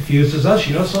that confuses us.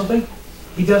 You know something?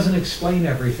 He doesn't explain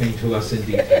everything to us in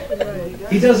detail.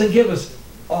 He doesn't give us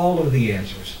all of the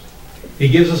answers. He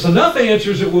gives us enough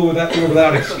answers that we're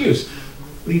without excuse.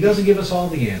 But He doesn't give us all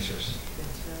the answers.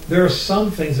 There are some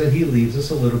things that He leaves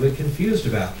us a little bit confused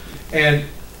about. And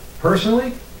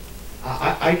personally,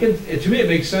 To me, it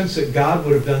makes sense that God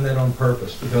would have done that on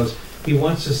purpose because he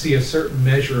wants to see a certain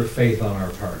measure of faith on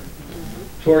our part.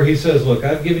 To where he says, look,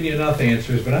 I've given you enough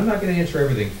answers, but I'm not going to answer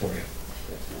everything for you.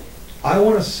 I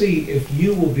want to see if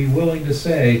you will be willing to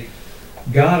say,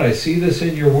 God, I see this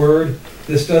in your word.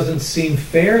 This doesn't seem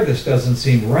fair. This doesn't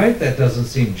seem right. That doesn't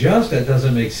seem just. That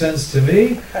doesn't make sense to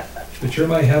me. But you're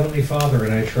my heavenly Father,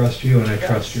 and I trust you, and I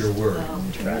trust your word.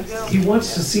 He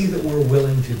wants to see that we're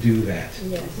willing to do that.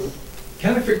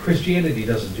 Counterfeit Christianity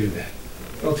doesn't do that.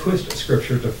 They'll twist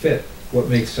Scripture to fit what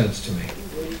makes sense to me.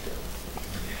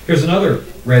 Here's another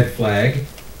red flag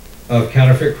of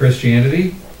counterfeit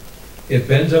Christianity. It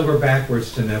bends over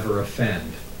backwards to never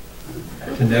offend.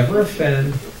 To never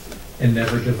offend and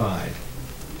never divide.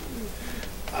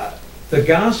 The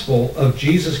gospel of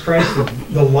Jesus Christ,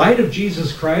 the light of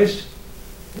Jesus Christ,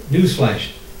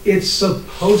 newsflash, it's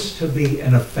supposed to be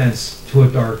an offense to a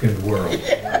darkened world.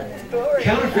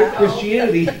 Counterfeit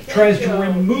Christianity tries to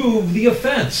remove the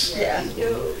offense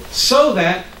so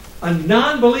that a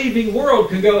non-believing world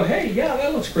can go, hey, yeah,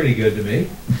 that looks pretty good to me.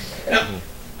 Now,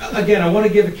 again, I want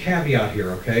to give a caveat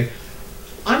here, okay?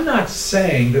 I'm not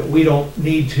saying that we don't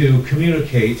need to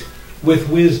communicate with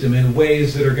wisdom in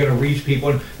ways that are going to reach people.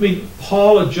 I mean,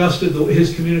 Paul adjusted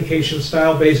his communication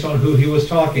style based on who he was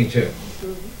talking to.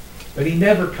 But he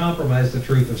never compromised the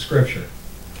truth of Scripture.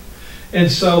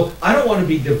 And so I don't want to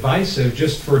be divisive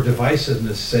just for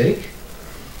divisiveness' sake.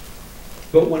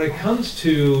 But when it comes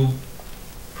to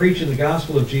preaching the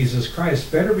gospel of Jesus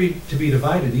Christ, better to be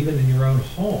divided even in your own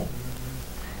home.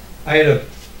 I had a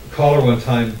caller one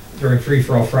time during Free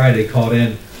for All Friday called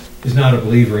in. He's not a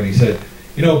believer, and he said,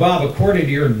 you know, Bob, according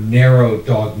to your narrow,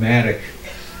 dogmatic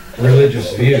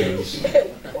religious views,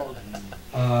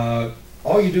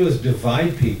 all you do is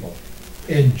divide people.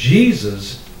 And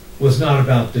Jesus was not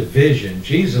about division.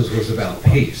 Jesus was about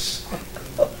peace.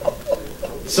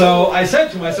 So I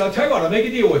said to him, I said, I'll tell you what, I'll make a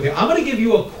deal with you. I'm going to give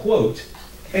you a quote,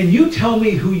 and you tell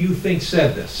me who you think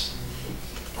said this.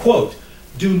 Quote,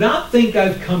 do not think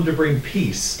I've come to bring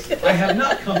peace. I have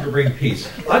not come to bring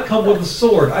peace. I come with a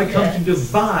sword. I come to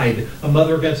divide a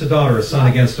mother against a daughter, a son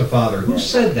against a father. Who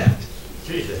said that?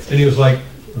 Jesus. And he was like,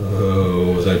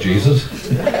 oh, was that Jesus?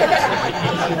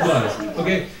 Yes, it was.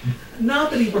 Okay.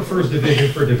 Not that he prefers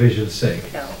division for division's sake.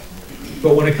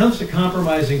 But when it comes to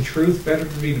compromising truth, better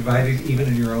to be divided even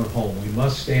in your own home. We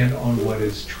must stand on what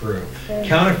is true.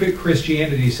 Counterfeit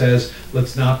Christianity says,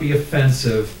 let's not be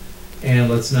offensive and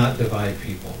let's not divide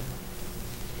people.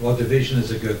 Well, division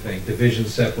is a good thing. Division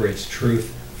separates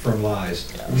truth from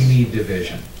lies. We need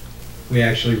division. We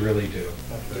actually really do.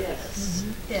 Yes.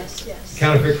 Yes, yes.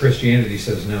 Counterfeit Christianity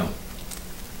says no.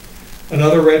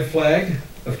 Another red flag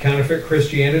of counterfeit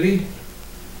Christianity,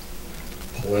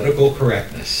 political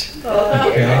correctness.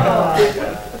 Okay?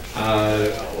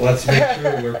 Let's make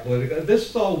sure we're political. This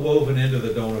is all woven into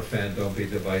the don't offend, don't be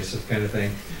divisive kind of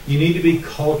thing. You need to be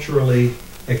culturally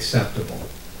acceptable.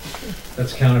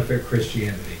 That's counterfeit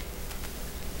Christianity.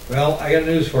 Well, I got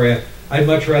news for you. I'd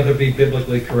much rather be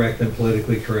biblically correct than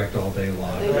politically correct all day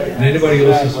long. And anybody who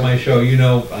listens to my show, you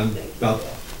know I'm about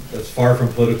as far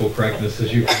from political correctness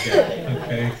as you can get.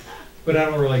 Okay? But I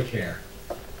don't really care.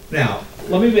 Now,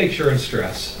 let me make sure and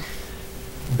stress.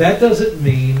 That doesn't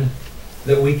mean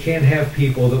that we can't have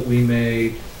people that we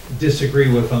may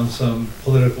disagree with on some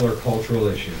political or cultural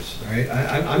issues. Right?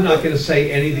 I'm not going to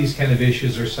say any of these kind of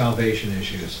issues are salvation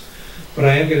issues. But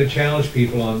I am going to challenge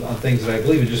people on things that I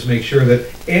believe and just make sure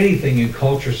that anything in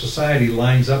culture, society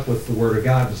lines up with the Word of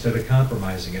God instead of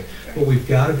compromising it. But we've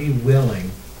got to be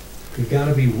willing,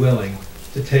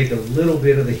 to take a little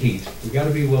bit of the heat. We've got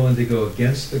to be willing to go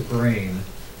against the grain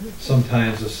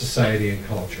sometimes of society and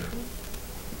culture.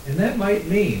 And that might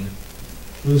mean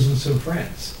losing some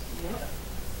friends.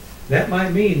 That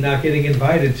might mean not getting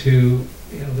invited to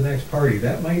the next party.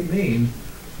 That might mean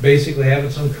basically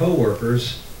having some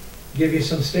coworkers give you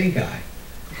some stink eye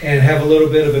and have a little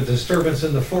bit of a disturbance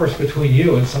in the force between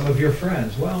you and some of your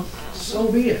friends. Well, so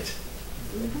be it.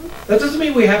 That doesn't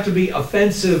mean we have to be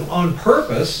offensive on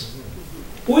purpose.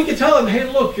 But we can tell them,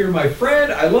 hey, look, you're my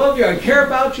friend. I love you. I care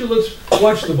about you. Let's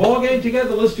watch the ball game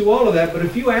together. Let's do all of that. But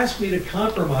if you ask me to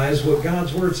compromise what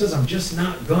God's Word says, I'm just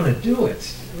not going to do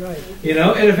it. Right.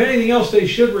 And if anything else, they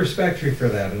should respect you for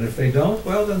that. And if they don't,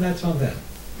 well, then that's on them.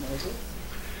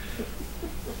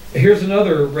 Here's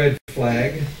another red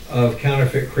flag of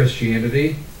counterfeit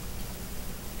Christianity.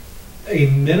 A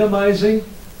minimizing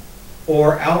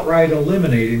or outright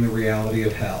eliminating the reality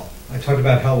of hell. I talked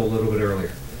about hell a little bit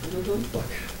earlier. Look,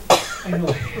 I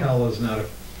know hell is not a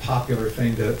popular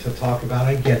thing to talk about.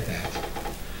 I get that.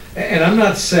 And I'm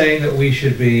not saying that we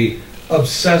should be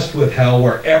obsessed with hell,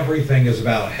 where everything is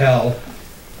about hell.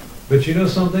 But you know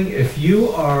something? If you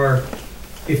are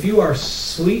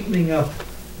sweetening up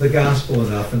the gospel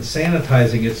enough and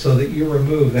sanitizing it so that you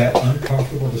remove that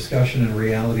uncomfortable discussion and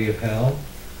reality of hell,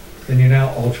 then you're now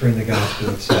altering the gospel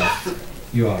itself.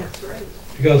 You are.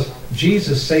 Because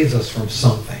Jesus saves us from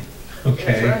something.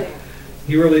 Okay?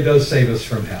 He really does save us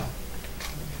from hell.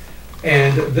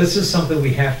 And this is something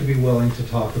we have to be willing to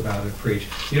talk about and preach.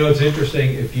 You know, it's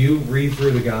interesting, if you read through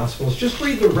the Gospels, just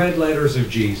read the red letters of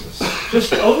Jesus.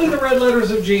 Just only the red letters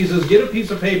of Jesus. Get a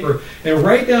piece of paper and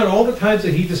write down all the times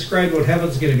that he described what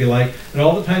heaven's going to be like and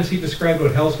all the times he described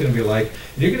what hell's going to be like.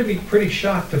 And you're going to be pretty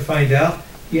shocked to find out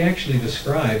he actually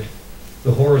described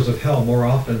the horrors of hell more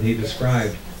often than he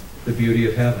described the beauty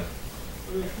of heaven.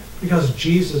 Because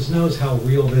Jesus knows how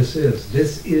real this is.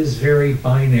 This is very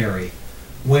binary.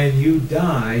 When you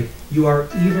die, you are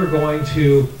either going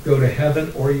to go to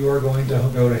heaven or you are going to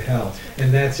go to hell.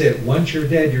 And that's it. Once you're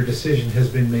dead, your decision has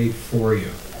been made for you.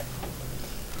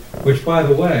 Which, by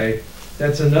the way,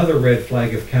 that's another red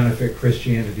flag of counterfeit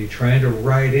Christianity, trying to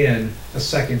write in a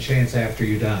second chance after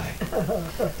you die.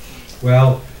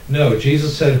 Well, no.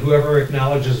 Jesus said, whoever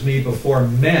acknowledges me before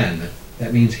men,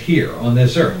 that means here on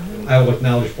this earth, I will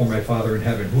acknowledge before my Father in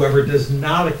heaven. Whoever does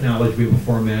not acknowledge me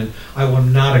before men, I will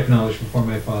not acknowledge before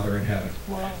my Father in heaven.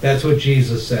 Wow. That's what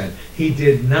Jesus said. He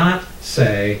did not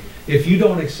say, if you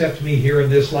don't accept me here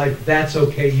in this life, that's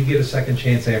okay. You get a second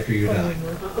chance after you die.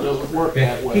 It doesn't work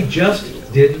that way. He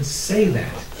just didn't say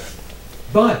that.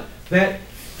 But that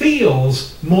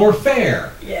feels more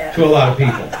fair to a lot of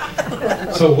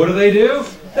people. So what do?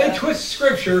 They twist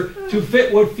Scripture to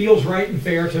fit what feels right and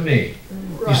fair to me.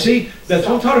 You see, that's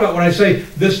what I'm talking about when I say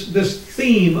this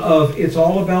theme of it's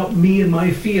all about me and my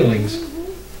feelings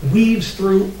weaves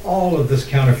through all of this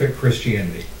counterfeit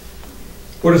Christianity.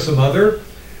 What are some other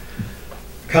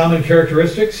common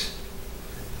characteristics?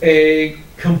 A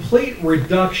complete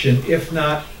reduction, if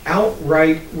not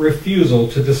outright refusal,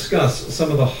 to discuss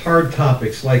some of the hard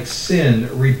topics like sin,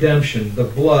 redemption, the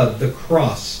blood, the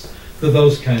cross,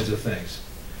 those kinds of things.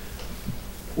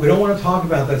 We don't want to talk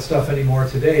about that stuff anymore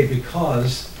today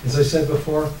because, as I said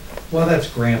before, well, that's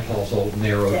Grandpa's old,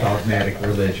 narrow, dogmatic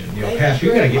religion. You know, Pastor,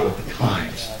 you got to get with the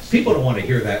times. People don't want to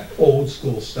hear that old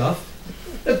school stuff.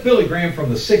 That's Billy Graham from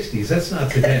the 60s. That's not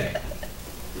today.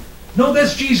 No,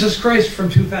 that's Jesus Christ from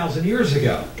 2,000 years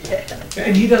ago.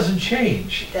 And he doesn't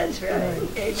change. That's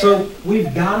right. So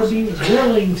we've got to be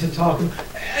willing to talk. And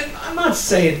I'm not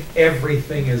saying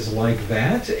everything is like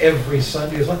that. Every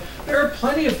Sunday is like. There are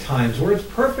plenty of times where it's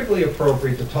perfectly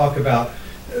appropriate to talk about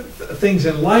things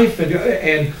in life and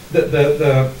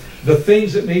the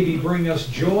things that maybe bring us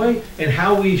joy and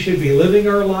how we should be living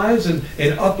our lives and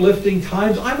uplifting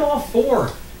times. I'm all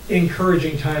for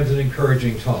encouraging times and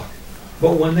encouraging talk.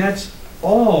 But when that's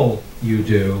all you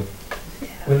do,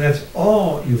 when that's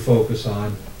all you focus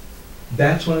on,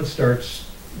 that's when it starts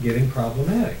getting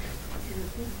problematic.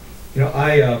 You know,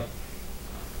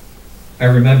 I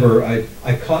remember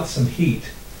I caught some heat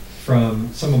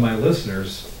from some of my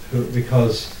listeners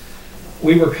because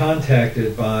we were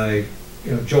contacted by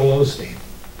Joel Osteen,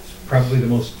 probably the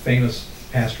most famous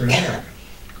pastor in America.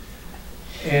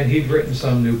 And he'd written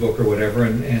some new book or whatever,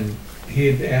 and he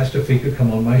had asked if he could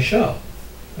come on my show.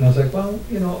 And I was like, well,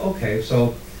 okay.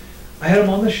 So I had him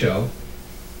on the show,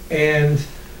 and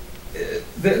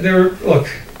look,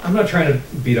 I'm not trying to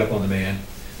beat up on the man,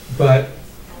 but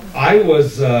I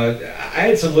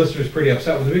had some listeners pretty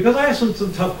upset with me because I asked them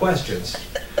some tough questions.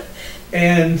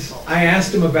 And I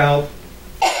asked him about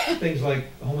things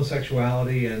like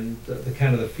homosexuality and the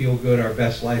kind of the feel-good, Our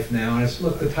Best Life Now. And I said,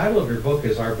 look, the title of your book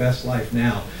is Our Best Life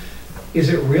Now. Is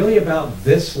it really about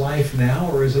this life now,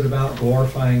 or is it about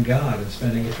glorifying God and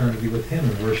spending eternity with Him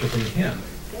and worshiping Him?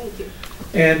 Thank you.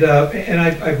 And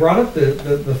I brought up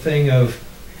the thing of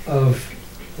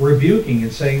rebuking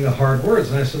and saying the hard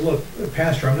words. And I said, look,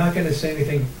 Pastor, I'm not going to say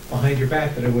anything behind your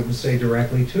back that I wouldn't say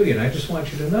directly to you. And I just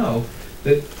want you to know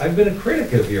that I've been a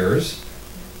critic of yours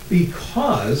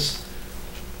because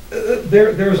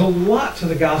there's a lot to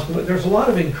the gospel. There's a lot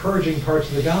of encouraging parts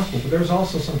of the gospel, but there's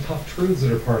also some tough truths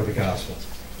that are part of the gospel.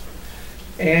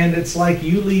 And it's like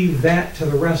you leave that to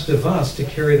the rest of us to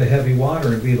carry the heavy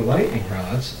water and be the lightning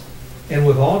rods. And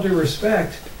with all due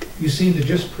respect, you seem to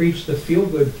just preach the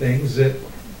feel-good things that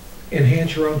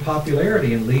enhance your own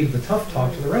popularity and leave the tough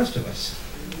talk to the rest of us.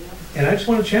 And I just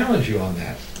want to challenge you on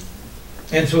that.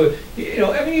 And so,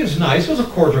 I mean, he was nice. It was a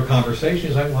cordial conversation.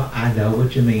 He's like, well, I know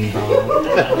what you mean, Bob.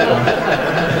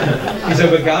 He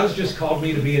said, but God has just called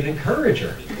me to be an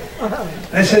encourager. And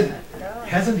I said,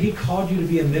 hasn't he called you to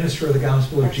be a minister of the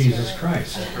gospel of Jesus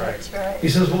Christ? That's right. He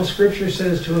says, well, Scripture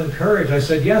says to encourage. I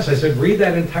said, yes. I said, read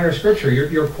that entire Scripture.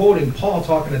 You're quoting Paul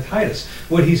talking to Titus.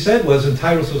 What he said was, and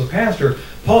Titus was a pastor,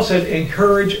 Paul said,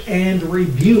 encourage and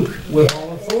rebuke with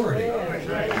all authority.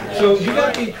 So you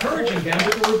got the encouraging down,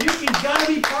 but the rebuking's got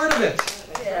to be part of it.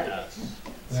 Yeah.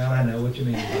 Well, I know what you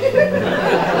mean. And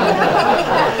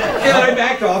I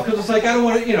backed off because it's like I don't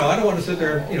want to sit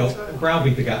there and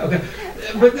browbeat the guy. Okay,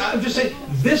 but I'm just saying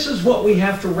this is what we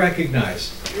have to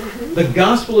recognize. The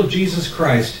gospel of Jesus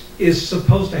Christ is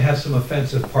supposed to have some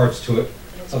offensive parts to it,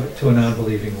 to a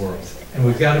non-believing world, and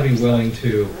we've got to be willing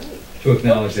to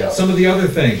acknowledge that. Some of the other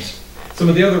things, some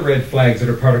of the other red flags that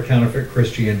are part of counterfeit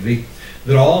Christianity,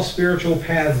 that all spiritual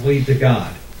paths lead to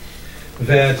God.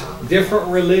 That different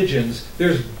religions,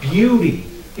 there's beauty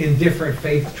in different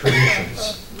faith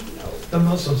traditions. The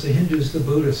Muslims, the Hindus, the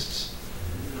Buddhists.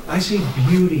 I see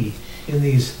beauty in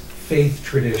these faith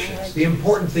traditions. The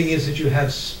important thing is that you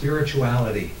have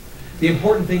spirituality. The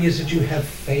important thing is that you have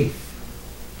faith.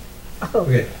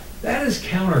 Okay, that is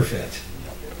counterfeit.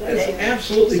 That's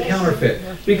absolutely counterfeit.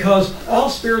 Because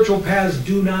all spiritual paths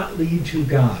do not lead to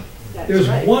God. There's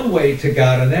one way to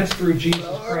God, and that's through Jesus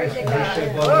Christ. That's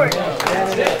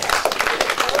it.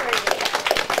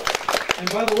 And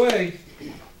by the way,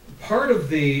 part of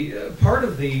the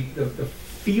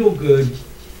feel-good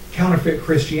counterfeit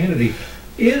Christianity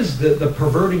is the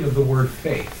perverting of the word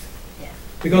faith.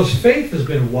 Because faith has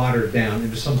been watered down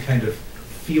into some kind of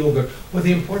feel-good. Well,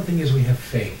 the important thing is we have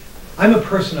faith. I'm a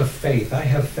person of faith. I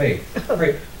have faith.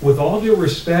 Right? With all due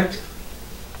respect,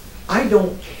 I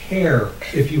don't care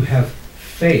if you have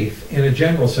faith in a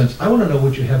general sense. I want to know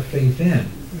what you have faith in.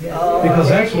 Because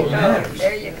that's what matters.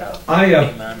 There you go.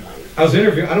 I was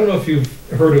interviewing, I don't know if you've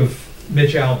heard of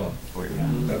Mitch Albom.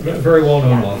 A very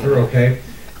well-known author, okay?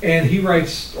 And he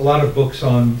writes a lot of books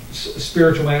on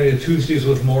spirituality. Tuesdays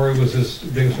with Maury was his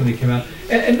biggest when he came out.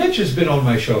 And Mitch has been on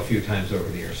my show a few times over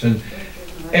the years.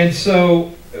 And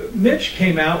so Mitch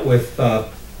came out with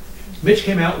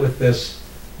this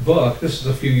book, this is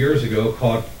a few years ago,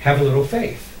 called Have a Little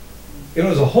Faith. It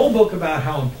was a whole book about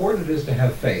how important it is to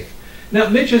have faith. Now,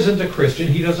 Mitch isn't a Christian.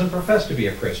 He doesn't profess to be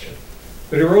a Christian.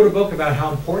 But he wrote a book about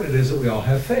how important it is that we all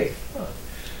have faith.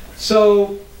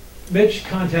 So Mitch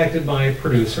contacted my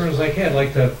producer and was like, hey, I'd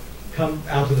like to come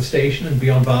out to the station and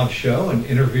be on Bob's show and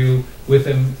interview with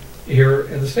him here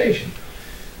in the station.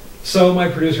 So my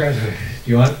producer asked,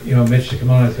 do you want Mitch to come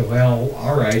on? I said, well,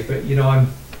 all right, but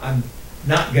I'm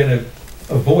not going to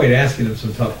avoid asking him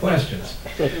some tough questions.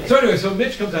 So anyway, so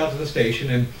Mitch comes out to the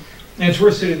station, and so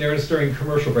we're sitting there, and it's during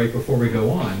commercial break before we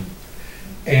go on.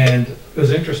 And it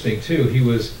was interesting, too. He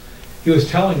was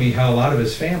telling me how a lot of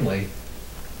his family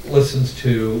listens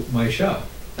to my show.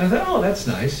 And I thought, oh, that's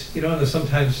nice. And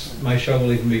sometimes my show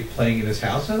will even be playing in his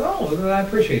house. And I thought, oh, I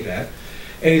appreciate that.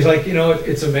 And he's like,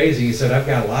 it's amazing. He said, I've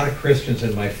got a lot of Christians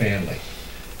in my family.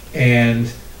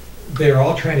 And they're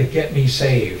all trying to get me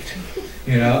saved.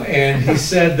 And he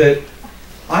said that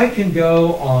I can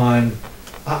go on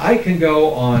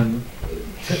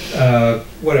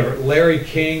whatever, Larry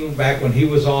King back when he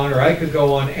was on, or I could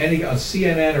go on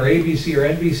CNN or ABC or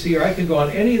NBC, or I can go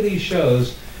on any of these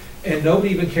shows and nobody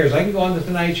even cares. I can go on the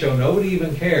Tonight Show, nobody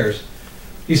even cares.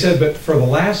 He said, but for the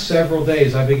last several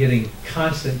days, I've been getting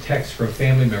constant texts from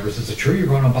family members. Is it true you're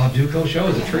going on Bob Dutko's show?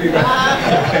 Is it true you're going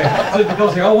okay.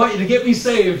 Because they all want you to get me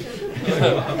saved.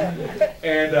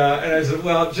 And I said,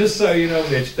 well, just so you know,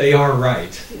 Mitch, they are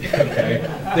right. Okay?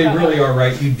 They really are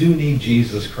right. You do need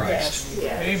Jesus Christ.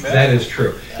 Yes. That is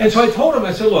true. And so I told him,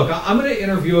 I said, look, I'm going to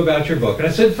interview about your book. And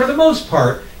I said, for the most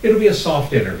part, it'll be a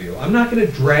soft interview. I'm not going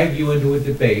to drag you into a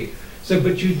debate. So,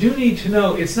 but you do need to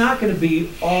know it's not going to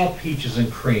be all peaches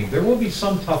and cream. There will be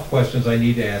some tough questions I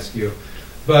need to ask you,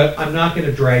 but I'm not going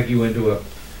to drag you into a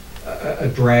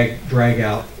drag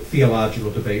out theological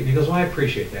debate. And he goes, well, I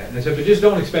appreciate that. And I said, but just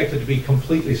don't expect it to be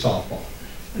completely softball.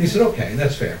 And he said, okay,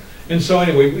 that's fair. And so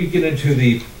anyway, we get into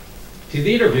the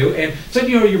interview and said,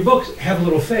 your books have a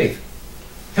little faith.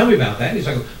 Tell me about that. And he's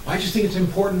like, well, I just think it's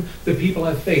important that people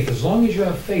have faith. As long as you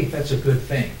have faith, that's a good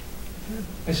thing.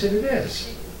 I said, it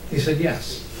is. He said,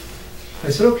 yes. I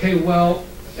said, okay, well,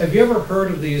 have you ever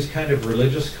heard of these kind of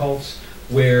religious cults,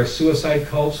 suicide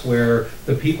cults, where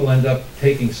the people end up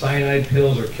taking cyanide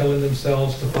pills or killing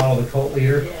themselves to follow the cult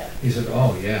leader? Yeah. He said,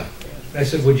 oh, yeah. I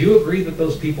said, would you agree that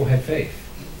those people had faith?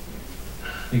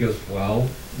 He goes, well,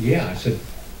 yeah. I said,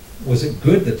 was it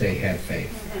good that they had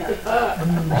faith?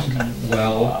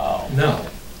 Well, no.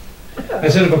 I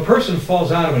said, if a person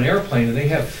falls out of an airplane and they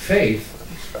have faith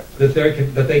that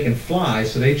they can fly,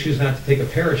 so they choose not to take a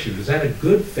parachute, is that a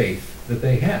good faith that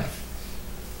they have?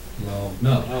 Well,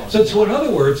 no. So in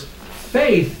other words,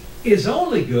 faith is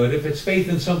only good if it's faith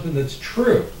in something that's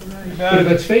true. But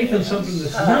if it's faith in something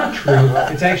that's not true,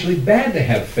 it's actually bad to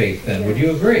have faith then. Would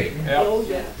you agree?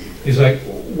 Yeah. He's like,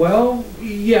 well,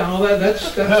 yeah,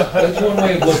 that's one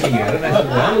way of looking at it. And I said,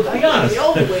 well, let's be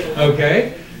honest.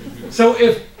 Okay? So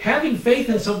if having faith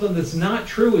in something that's not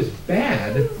true is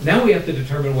bad, now we have to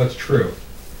determine what's true.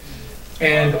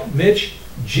 And Mitch,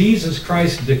 Jesus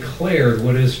Christ declared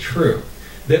what is true.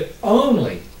 That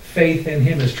only faith in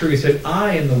him is true. He said,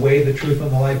 I am the way, the truth,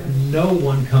 and the life. No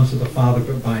one comes to the Father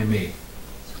but by me.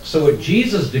 So what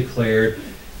Jesus declared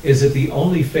is that the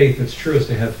only faith that's true is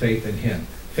to have faith in him.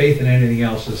 Faith in anything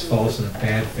else is false and a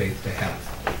bad faith to have.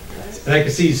 And I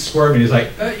can see he's squirming. He's like,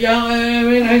 yeah, I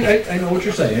mean, I know what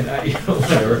you're saying.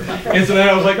 Whatever. And so then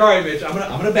I was like, all right, Mitch, I'm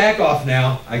gonna back off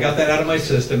now. I got that out of my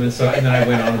system. And then I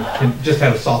went on and just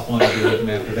had a softball interview with him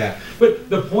after that. But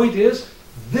the point is,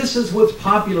 this is what's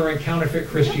popular in counterfeit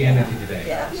Christianity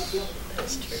today.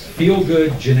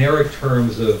 Feel-good, generic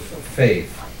terms of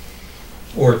faith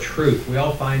or truth. We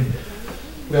all find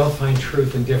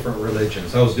truth in different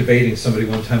religions. I was debating somebody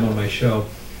one time on my show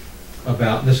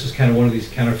about, and this is kind of one of these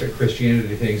counterfeit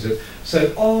Christianity things, that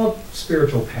said all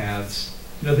spiritual paths,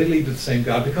 they lead to the same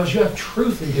God because you have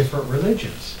truth in different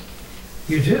religions.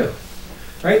 You do.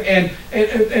 Right? And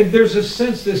there's a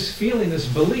sense, this feeling, this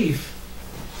belief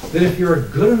that if you're a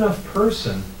good enough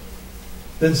person,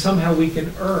 then somehow we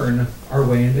can earn our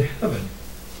way into heaven.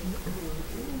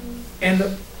 And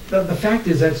the fact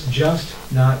is that's just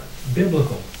not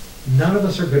biblical. None of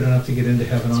us are good enough to get into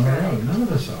heaven on our own. None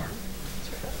of us are.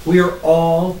 We are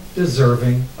all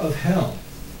deserving of hell.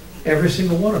 Every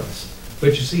single one of us. But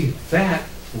you see, that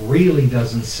really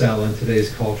doesn't sell in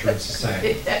today's culture and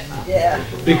society. Yeah.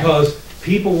 Because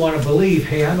people want to believe,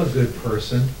 hey, I'm a good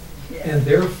person, and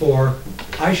therefore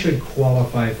I should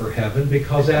qualify for heaven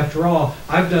because after all,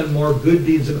 I've done more good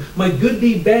deeds. My good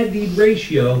deed, bad deed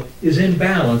ratio is in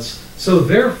balance, so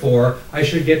therefore I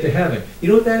should get to heaven. You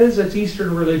know what that is? That's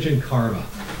Eastern religion karma,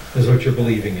 is what you're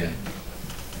believing in.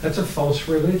 That's a false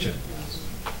religion.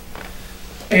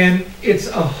 And it's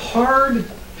a hard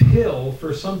pill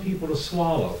for some people to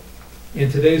swallow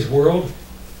in today's world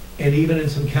and even in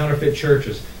some counterfeit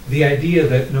churches. The idea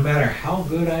that no matter how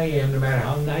good I am, no matter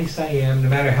how nice I am, no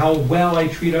matter how well I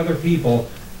treat other people,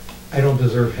 I don't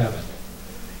deserve heaven.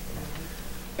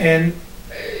 And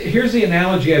here's the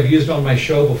analogy I've used on my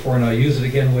show before, and I'll use it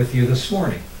again with you this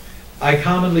morning. I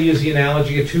commonly use the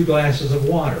analogy of 2 glasses of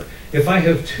water. If I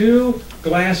have 2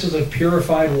 glasses of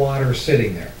purified water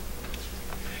sitting there,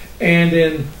 and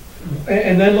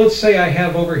then let's say I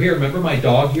have over here, remember my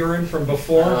dog urine from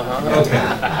before? Okay.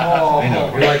 I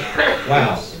know. You're like,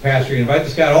 wow, Pastor, you invite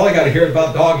this guy, all I got to hear is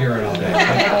about dog urine all day.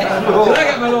 So I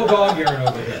got my little dog urine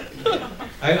over here.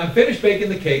 I'm finished baking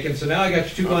the cake, and so now I got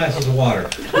 2 glasses of water.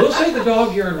 We'll say the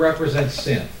dog urine represents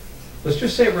sin. Let's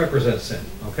just say it represents sin,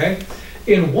 okay?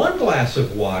 In 1 glass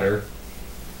of water,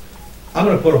 I'm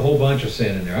going to put a whole bunch of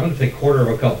sin in there. I'm going to take 1/4 of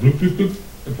a cup, bloop, bloop, bloop,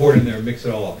 and pour it in there and mix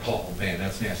it all up. Oh, man,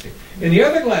 that's nasty. In the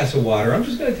other glass of water, I'm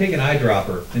just going to take an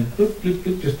eyedropper and bloop, bloop,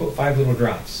 bloop, just put 5 little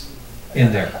drops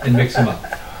in there and mix them up.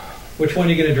 Which one are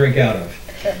you going to drink out of?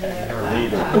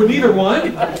 Well, neither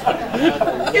one?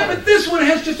 Yeah, but this one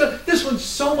has this one's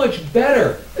so much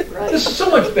better. This is so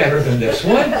much better than this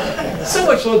one. So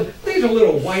much so, these are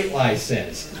little white lie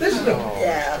sins. This is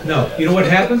no, you know what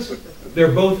happens?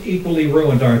 They're both equally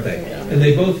ruined, aren't they? And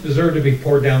they both deserve to be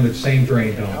poured down the same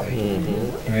drain, don't they?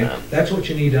 Right? That's what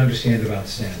you need to understand about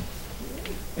sin.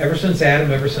 Ever since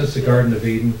Adam, ever since the Garden of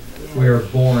Eden, we are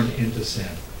born into sin.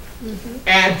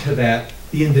 Add to that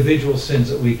the individual sins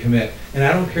that we commit. And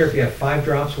I don't care if you have 5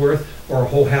 drops worth or a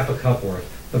whole half a cup worth.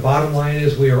 The bottom line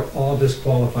is we are all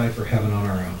disqualified for heaven on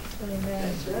our own.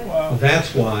 Wow.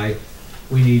 That's why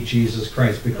we need Jesus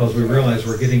Christ, because we realize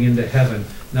we're getting into heaven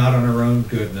not on our own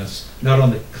goodness, not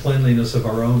on the cleanliness of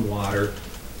our own water,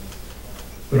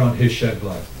 but on his shed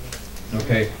blood.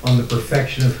 Okay? On the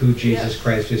perfection of who Jesus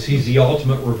Christ is. He's the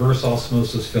ultimate reverse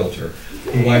osmosis filter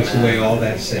who wipes away all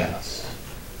that sin.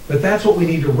 But that's what we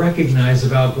need to recognize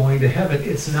about going to heaven.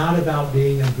 It's not about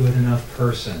being a good enough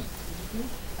person.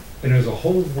 And there's a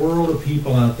whole world of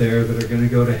people out there that are going to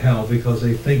go to hell because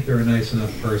they think they're a nice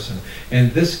enough person.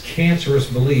 And this cancerous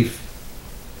belief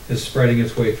is spreading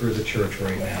its way through the church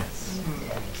right now.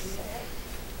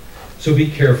 So be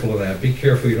careful of that. Be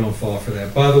careful you don't fall for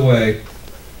that. By the way,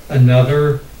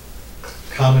 another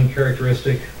common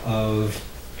characteristic of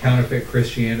counterfeit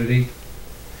Christianity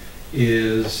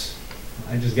is,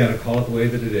 I just got to call it the way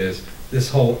that it is, this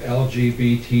whole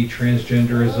LGBT,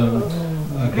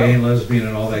 transgenderism, gay and lesbian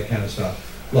and all that kind of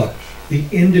stuff. Look, the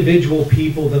individual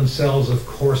people themselves, of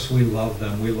course we love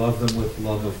them. We love them with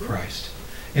love of Christ.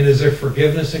 And is there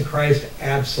forgiveness in Christ?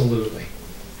 Absolutely.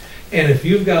 And if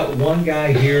you've got one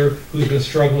guy here who's been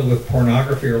struggling with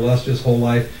pornography or lust his whole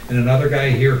life, and another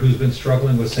guy here who's been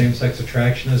struggling with same-sex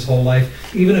attraction his whole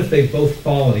life, even if they've both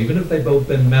fallen, even if they've both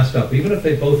been messed up, even if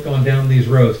they've both gone down these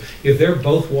roads, if they're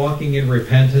both walking in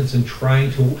repentance and trying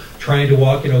to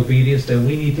walk in obedience, then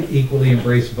we need to equally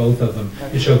embrace both of them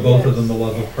and show both of them the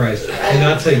love of Christ. And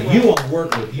not say, you won't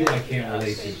work with, you I can't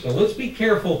relate to. So let's be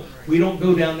careful we don't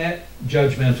go down that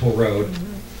judgmental road.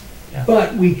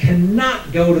 But we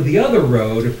cannot go to the other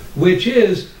road, which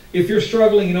is, if you're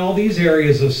struggling in all these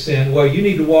areas of sin, well, you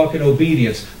need to walk in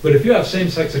obedience. But if you have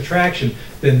same-sex attraction,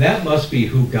 then that must be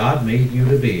who God made you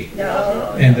to be.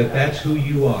 And that's who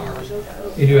you are.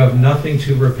 And you have nothing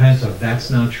to repent of. That's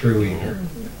not true either.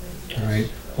 All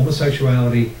right?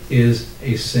 Homosexuality is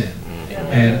a sin.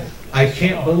 And I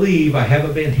can't believe I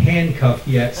haven't been handcuffed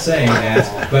yet saying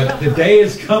that, but the day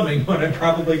is coming when I'm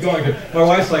probably going to. My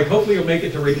wife's like, hopefully you'll make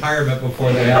it to retirement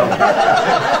before that.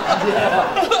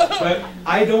 But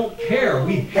I don't care.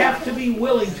 We have to be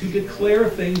willing to declare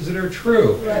things that are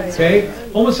true. Okay?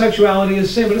 Homosexuality is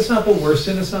sin, but it's not the worst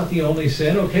sin. It's not the only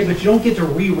sin. Okay? But you don't get to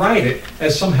rewrite it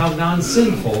as somehow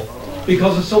non-sinful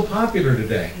because it's so popular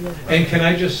today. And can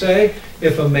I just say,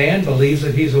 if a man believes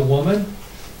that he's a woman,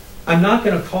 I'm not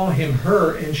going to call him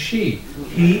her and she.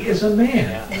 He is a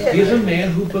man. He is a man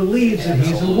who believes that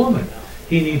he's a woman.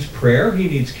 He needs prayer. He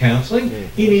needs counseling.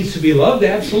 He needs to be loved,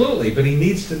 absolutely. But he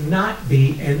needs to not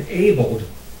be enabled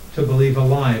to believe a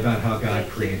lie about how God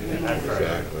created him.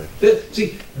 Exactly.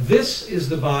 See, this is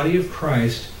the body of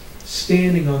Christ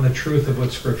standing on the truth of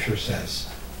what Scripture says.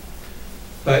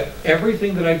 But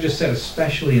everything that I've just said,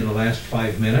 especially in the last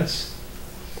 5 minutes,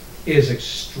 is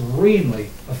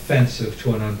extremely offensive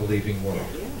to an unbelieving world.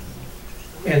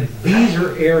 And these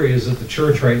are areas that the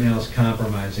church right now is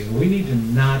compromising. We need to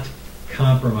not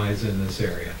compromise in this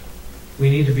area.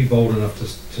 We need to be bold enough to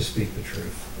speak the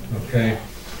truth. Okay?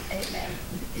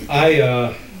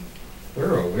 Amen.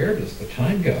 Where does the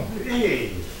time go?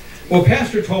 Well,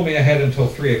 Pastor told me I had until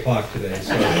 3 o'clock today,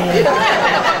 so let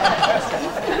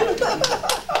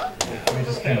me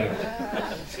just kind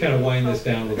of wind this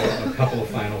down with a couple of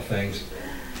final things.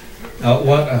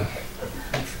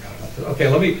 Okay,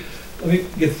 let me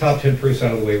get the top 10 proofs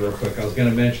out of the way real quick. I was going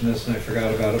to mention this and I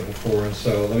forgot about it before, and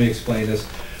so let me explain this.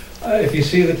 If you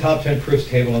see the top 10 proofs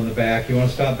table in the back, you want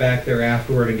to stop back there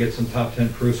afterward and get some top 10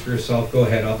 proofs for yourself, go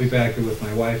ahead. I'll be back here with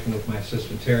my wife and with my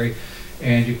assistant Terry,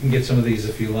 and you can get some of these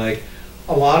if you like.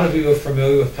 A lot of you are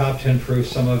familiar with top 10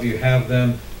 proofs. Some of you have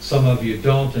them. Some of you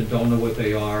don't and don't know what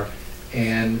they are.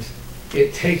 And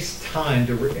it takes time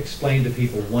to explain to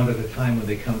people one at a time when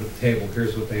they come to the table,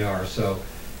 here's what they are. So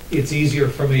it's easier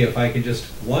for me if I can just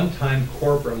one time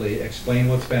corporately explain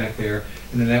what's back there,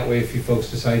 and then that way if you folks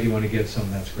decide you want to get some,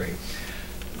 that's great.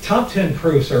 Top 10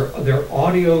 proofs they're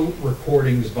audio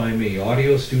recordings by me,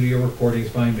 audio studio recordings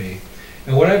by me.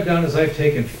 And what I've done is I've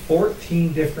taken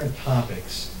 14 different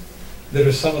topics that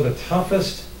are some of the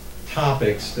toughest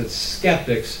topics that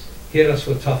skeptics hit us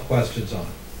with tough questions on.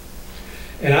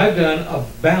 And I've done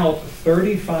about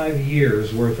 35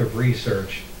 years worth of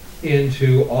research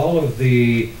into all of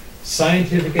the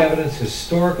scientific evidence,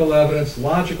 historical evidence,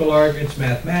 logical arguments,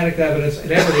 mathematical evidence,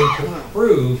 and everything to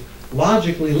prove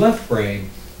logically left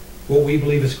brain what we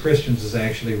believe as Christians is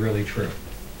actually really true.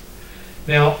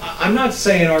 Now, I'm not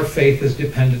saying our faith is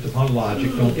dependent upon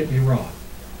logic, don't get me wrong.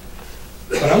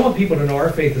 But I want people to know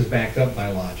our faith is backed up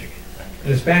by logic.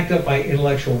 And it's backed up by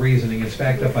intellectual reasoning. It's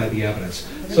backed up by the evidence.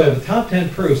 So the top 10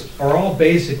 proofs are all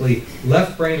basically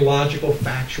left-brain, logical,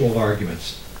 factual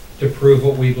arguments to prove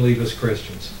what we believe as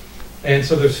Christians. And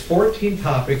so there's 14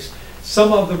 topics.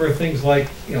 Some of them are things like,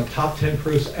 top 10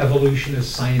 proofs evolution is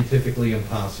scientifically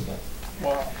impossible.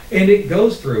 Wow. And it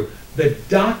goes through the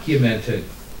documented,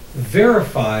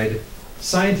 verified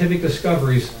scientific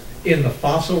discoveries in the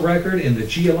fossil record, in the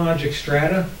geologic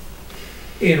strata,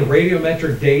 in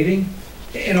radiometric dating,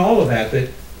 and all of that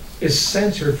is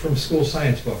censored from school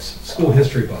science books, school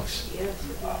history books.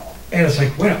 And it's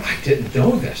like, well, I didn't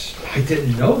know this. I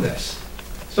didn't know this.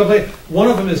 So like, one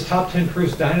of them is top 10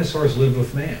 proofs dinosaurs lived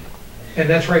with man. And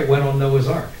that's right, went on Noah's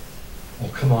Ark. Oh,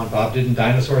 come on, Bob, didn't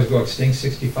dinosaurs go extinct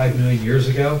 65 million years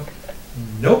ago?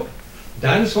 Nope.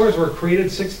 Dinosaurs were created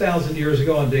 6,000 years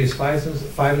ago on days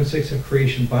 5 and 6 of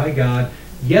creation by God.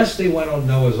 Yes, they went on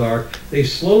Noah's Ark. They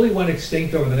slowly went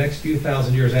extinct over the next few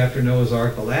thousand years after Noah's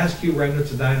Ark. The last few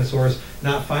remnants of dinosaurs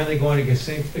not finally going to get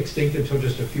extinct until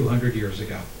just a few hundred years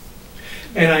ago.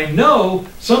 And I know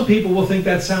some people will think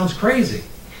that sounds crazy.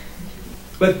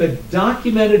 But the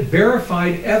documented,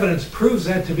 verified evidence proves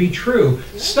that to be true.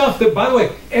 Stuff that, by the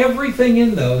way, everything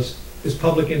in those is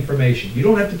public information. You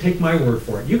don't have to take my word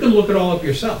for it. You can look it all up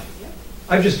yourself.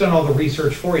 I've just done all the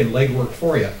research for you and legwork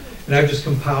for you, and I've just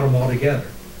compiled them all together.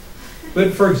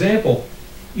 But for example,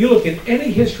 you look in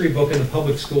any history book in the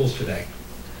public schools today,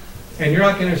 and you're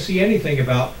not going to see anything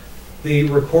about the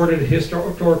recorded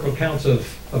historical accounts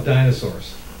of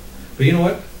dinosaurs. But you know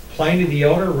what? Pliny the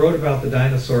Elder wrote about the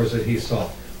dinosaurs that he saw.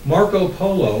 Marco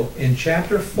Polo, in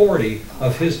chapter 40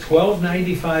 of his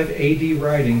 1295 AD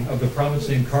writing of the province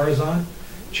named Kharazan,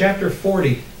 chapter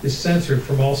 40 is censored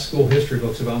from all school history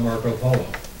books about Marco Polo.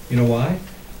 You know why?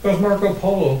 Because Marco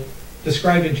Polo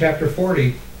described in chapter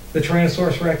 40 the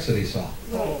Tyrannosaurus Rex that he saw.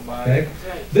 Oh my. Okay?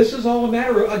 This is all a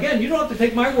matter of, again, you don't have to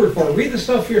take my word for it. Read the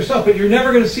stuff for yourself, but you're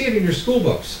never going to see it in your school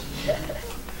books.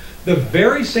 The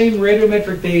very same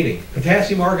radiometric dating,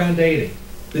 potassium-argon dating,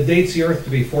 that dates the Earth to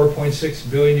be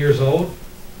 4.6 billion years old,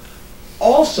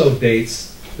 also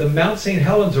dates the Mount St.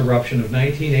 Helens eruption of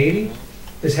 1980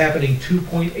 is happening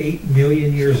 2.8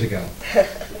 million years ago.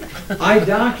 I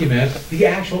document the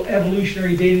actual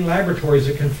evolutionary dating laboratories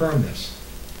that confirm this.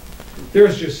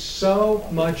 There's just so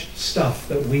much stuff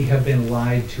that we have been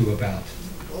lied to about.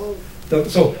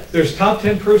 So there's top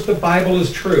 10 proofs the Bible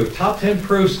is true. Top 10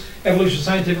 proofs evolution is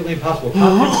scientifically impossible.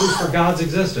 Top 10 proofs for God's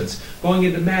existence. Going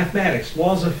into mathematics,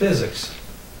 laws of physics.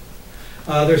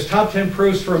 There's top 10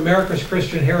 proofs for America's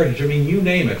Christian heritage. I mean, you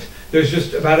name it. There's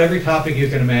just about every topic you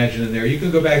can imagine in there. You can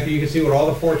go back there, you can see what all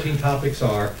the 14 topics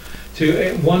are.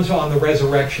 One's on the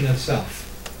resurrection itself.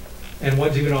 And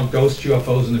one's even on ghosts,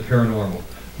 UFOs, and the paranormal.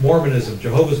 Mormonism,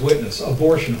 Jehovah's Witness,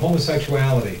 abortion,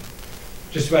 homosexuality.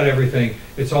 Just about everything.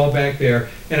 It's all back there.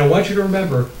 And I want you to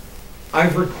remember,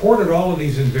 I've recorded all of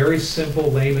these in very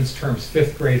simple layman's terms,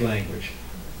 5th grade language.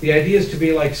 The idea is to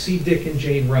be like See Dick and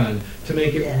Jane Run, to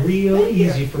make it real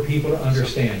easy for people to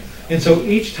understand. And so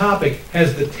each topic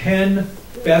has the 10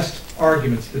 best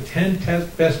arguments, the 10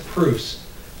 best proofs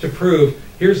to prove,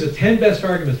 here's the 10 best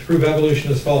arguments to prove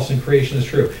evolution is false and creation is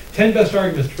true. 10 best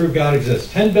arguments to prove God exists.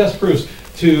 10 best proofs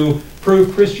to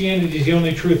prove Christianity is the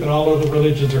only truth and all other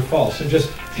religions are false. And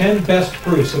just 10 best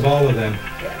proofs of all of them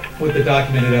with the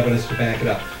documented evidence to back it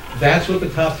up. That's what the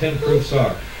top 10 proofs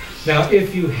are. Now,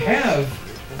 if you have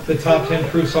the top 10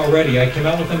 proofs already, I came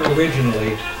out with them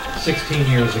originally 16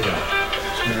 years ago.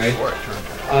 All right?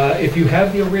 If you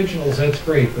have the originals, that's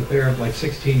great, but they're like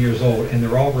 16 years old, and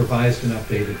they're all revised and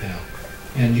updated now.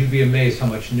 And you'd be amazed how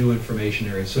much new information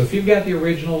there is. So if you've got the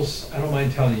originals, I don't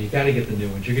mind telling you, you've got to get the new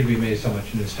ones. You're going to be amazed how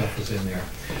much new stuff is in there.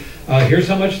 Here's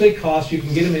how much they cost. You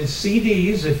can get them in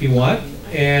CDs if you want.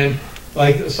 And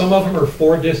like some of them are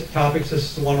 4-disc topics. This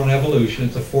is the one on evolution.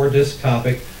 It's a 4-disc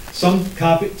topic. Some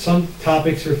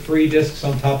topics are 3 discs.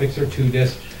 Some topics are 2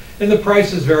 discs. And the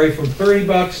prices vary from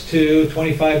 $30 to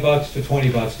 $25 to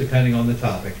 $20, depending on the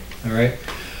topic. All right.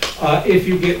 If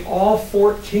you get all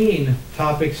 14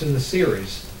 topics in the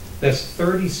series, that's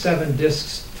 37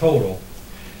 discs total.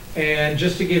 And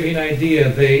just to give you an idea,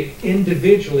 they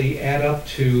individually add up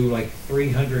to like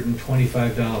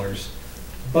 $325.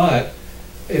 But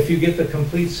if you get the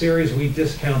complete series, we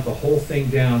discount the whole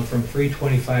thing down from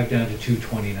 $325 down to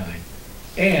 $229.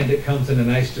 And it comes in a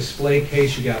nice display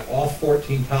case. You got all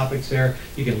 14 topics there.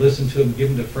 You can listen to them,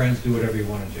 give them to friends, do whatever you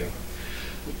want to do.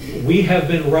 We have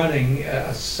been running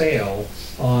a sale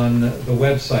on the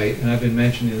website, and I've been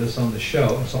mentioning this on the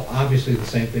show, so obviously the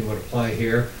same thing would apply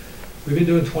here. We've been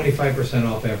doing 25%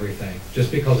 off everything,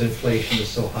 just because inflation is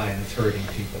so high and it's hurting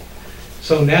people.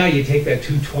 So now you take that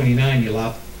 $229, you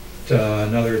lop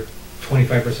another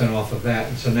 25% off of that,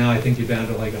 and so now I think you're down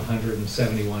to like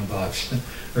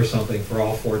 $171 or something for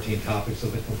all 14 topics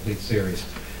of the complete series.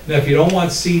 Now if you don't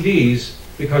want CDs,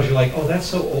 because you're like, oh, that's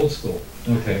so old school.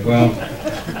 Okay, well,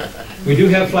 we do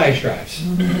have flash drives,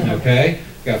 okay?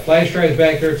 Got flash drives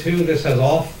back there too. This has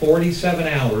all 47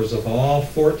 hours of all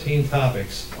 14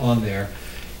 topics on there.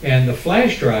 And the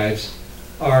flash drives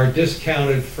are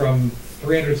discounted from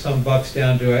 300 some bucks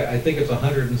down to, I think it's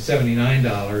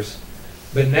 $179.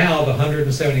 But now the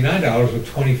 $179 with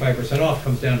 25% off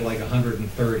comes down to like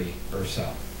 $130 or so,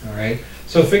 all right?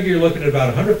 So figure you're looking at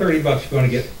about $130 if you want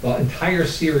to get the entire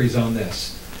series on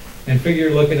this. And figure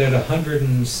you're looking at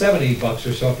 $170 or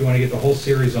so if you want to get the whole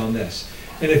series on this.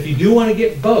 And if you do want to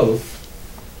get both,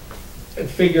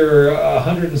 figure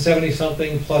 170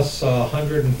 something plus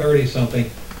 130 something,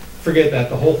 forget that.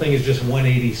 The whole thing is just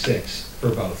 186 for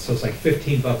both. So it's like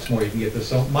 15 bucks more you can get this.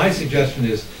 So my suggestion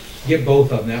is get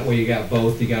both of them. That way you got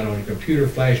both. You got it on your computer,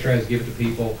 flash drives, give it to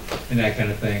people, and that kind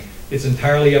of thing. It's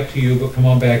entirely up to you, but come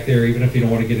on back there. Even if you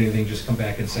don't want to get anything, just come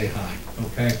back and say hi,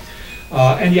 okay?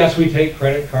 And yes, we take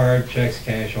credit card, checks,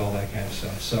 cash, all that kind of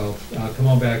stuff. So come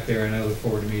on back there, and I look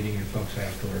forward to meeting you folks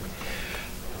afterward.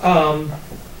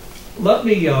 Let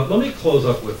me close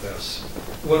up with this.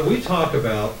 When we talk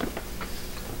about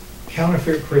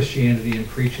counterfeit Christianity and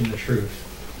preaching the truth,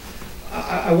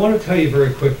 I want to tell you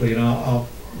very quickly, and I'll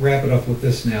wrap it up with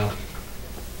this now.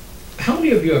 How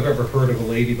many of you have ever heard of a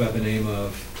lady by the name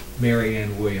of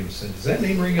Marianne Williamson? Does that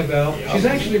name ring a bell? Yeah. She's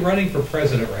actually running for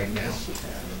president right now.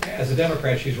 As a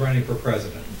Democrat, she's running for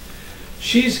president.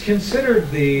 She's considered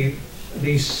the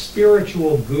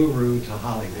spiritual guru to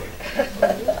Hollywood.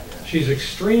 She's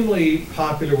extremely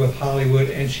popular with Hollywood,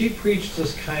 and she preached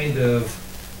this kind of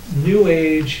New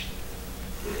Age,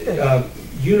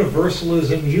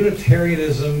 universalism,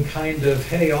 Unitarianism, kind of,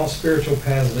 hey, all spiritual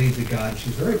paths lead to God.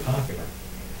 She's very popular.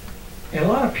 And a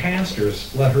lot of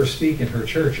pastors let her speak in her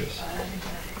churches.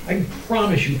 I can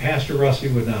promise you Pastor Rusty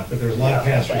would not, but there's a lot of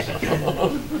pastors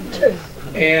in there.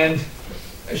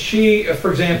 And she, for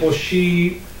example,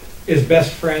 she is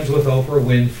best friends with Oprah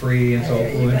Winfrey, and so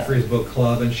Oprah Winfrey's book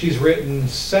club, and she's written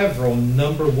several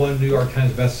 #1 New York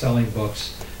Times best-selling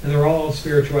books, and they're all on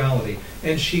spirituality.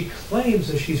 And she claims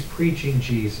that she's preaching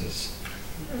Jesus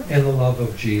and the love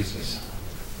of Jesus.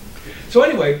 So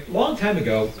anyway, long time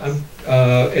ago,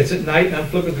 it's at night, and I'm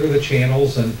flipping through the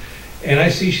channels, and I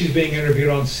see she's being interviewed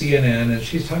on CNN, and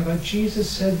she's talking about Jesus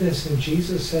said this and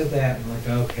Jesus said that. And I'm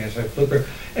like, okay, so I flip through.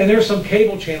 And there's some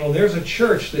cable channel, and there's a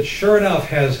church that sure enough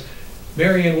has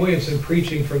Marianne Williamson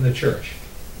preaching from the church.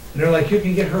 And they're like, you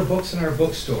can get her books in our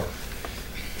bookstore.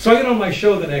 So I get on my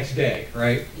show the next day,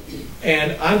 right?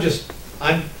 And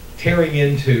I'm tearing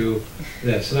into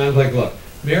this. And I'm like, look,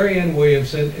 Marianne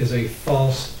Williamson is a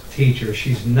false teacher.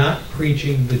 She's not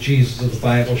preaching the Jesus of the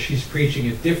Bible. She's preaching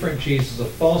a different Jesus, a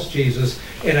false Jesus,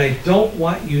 and I don't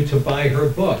want you to buy her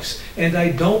books. And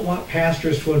I don't want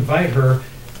pastors to invite her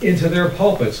into their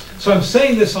pulpits. So I'm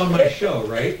saying this on my show,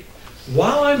 right?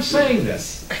 While I'm saying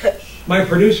this, my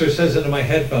producer says into my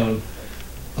headphone,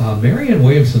 Marianne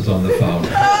Williamson's on the phone.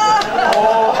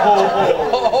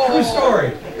 True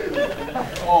story.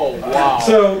 Oh, wow.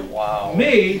 So,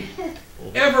 me,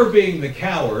 ever being the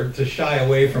coward to shy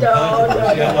away from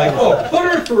controversy, I'm like, oh, put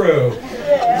her through.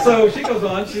 So she goes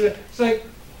on, she's like,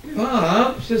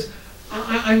 Bob, she says,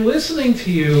 I'm listening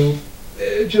to you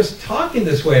just talking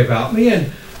this way about me,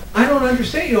 and I don't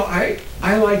understand. You know, I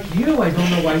like you. I don't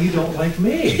know why you don't like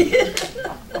me.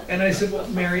 And I said, well,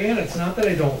 Marianne, it's not that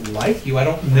I don't like you. I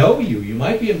don't know you. You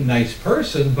might be a nice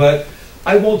person, but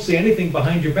I won't say anything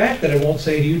behind your back that I won't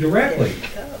say to you directly.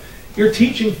 You're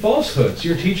teaching falsehoods.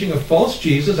 You're teaching a false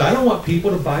Jesus. I don't want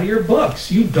people to buy your books.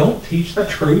 You don't teach the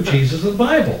true Jesus of the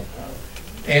Bible.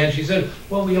 And she said,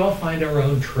 well, we all find our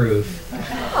own truth.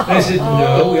 And I said,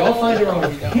 no, we all find our own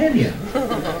opinion.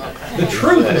 The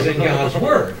truth is in God's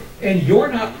Word. And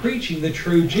you're not preaching the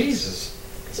true Jesus.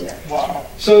 Wow.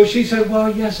 So she said, well,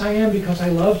 yes, I am, because I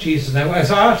love Jesus. And I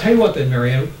said, I'll tell you what then,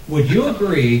 Marianne, would you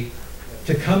agree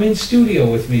to come in studio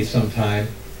with me sometime,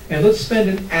 and let's spend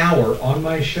an hour on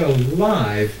my show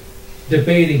live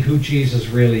debating who Jesus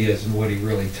really is and what he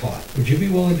really taught? Would you be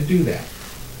willing to do that?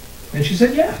 And she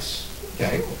said, yes.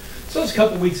 Okay. So it's a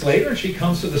couple weeks later, she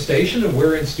comes to the station, and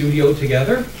we're in studio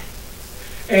together.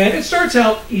 And it starts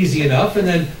out easy enough, and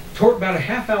then about a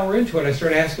half hour into it, I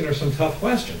start asking her some tough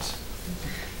questions.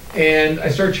 And I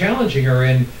start challenging her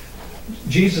in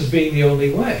Jesus being the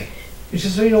only way. And she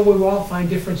said, you know, we all find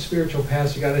different spiritual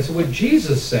paths to God. And I said, what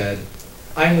Jesus said,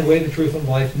 I am the way, the truth, and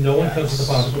the life. No one comes to the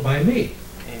Father but by me.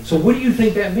 So what do you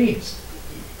think that means?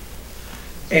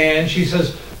 And she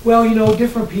says, well, you know,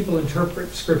 different people interpret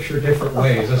Scripture different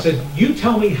ways. I said, you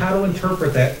tell me how to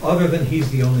interpret that other than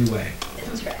he's the only way.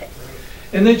 That's right.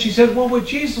 And then she said, well, what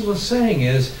Jesus was saying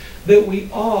is that we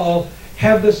all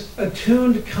have this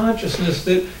attuned consciousness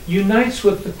that unites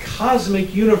with the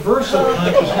cosmic universal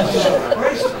consciousness of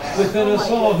Christ within us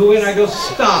all. Who, and I go,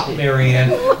 stop,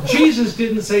 Marianne. Jesus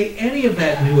didn't say any of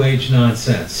that New Age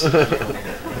nonsense.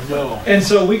 No. And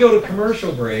so we go to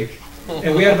commercial break,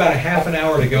 and we had about a half an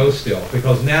hour to go still,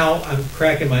 because now I'm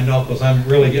cracking my knuckles. I'm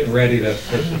really getting ready to,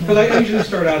 because I usually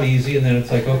start out easy, and then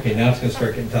it's like, okay, now it's going to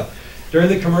start getting tough. During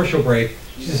the commercial break,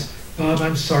 she says, Bob,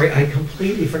 I'm sorry, I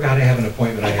completely forgot I have an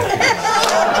appointment I have to go.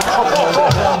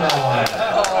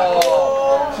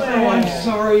 No, I'm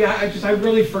sorry, I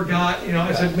really forgot. You know,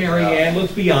 I said, Marianne,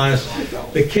 let's be honest.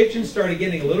 The kitchen started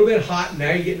getting a little bit hot, and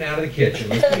now you're getting out of the kitchen.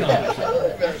 Let's be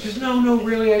honest. She says, no,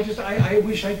 really, I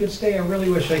wish I could stay. I really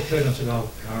wish I could. And I said, oh,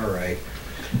 all right.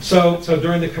 So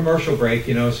during the commercial break,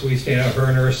 so we stand up, her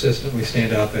and her assistant, we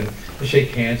stand up and shake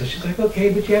hands, and she's like,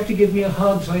 okay, but you have to give me a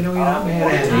hug so I know you're not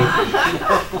mad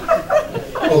at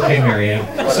me. Okay,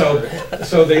 Marianne.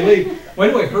 So they leave. Well,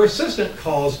 anyway, her assistant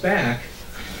calls back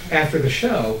after the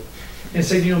show and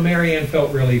said, Marianne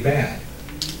felt really bad,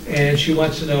 and she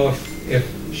wants to know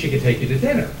if she could take you to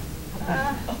dinner.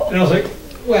 And I was like,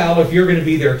 well, if you're going to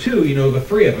be there too, the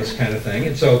three of us kind of thing.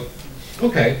 And so,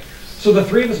 okay. So the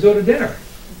three of us go to dinner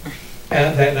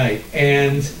that night.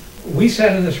 And we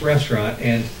sat in this restaurant,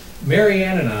 and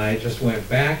Marianne and I just went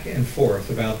back and forth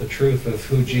about the truth of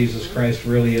who Jesus Christ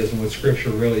really is and what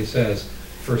Scripture really says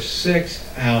for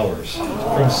 6 hours,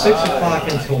 from 6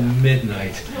 o'clock until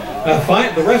midnight.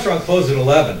 The restaurant closed at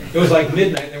 11. It was like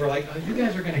midnight, and they were like, oh, you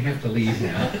guys are going to have to leave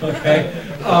now, okay?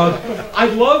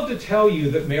 I'd love to tell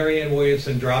you that Marianne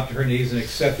Williamson dropped to her knees and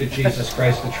accepted Jesus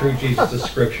Christ, the true Jesus of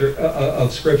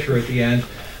Scripture at the end.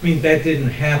 I mean, that didn't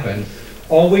happen.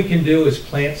 All we can do is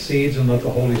plant seeds and let the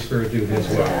Holy Spirit do His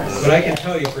work. But I can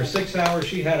tell you, for 6 hours,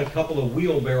 she had a couple of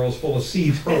wheelbarrows full of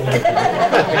seeds hurled at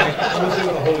her. Okay? We'll see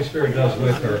what the Holy Spirit does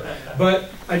with her.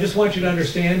 But I just want you to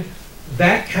understand,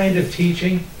 that kind of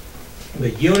teaching,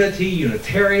 the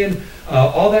Unitarian,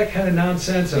 all that kind of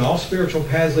nonsense, and all spiritual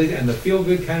paths lead, and the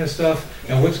feel-good kind of stuff,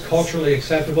 and what's culturally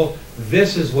acceptable,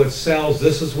 this is what sells,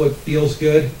 this is what feels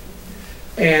good.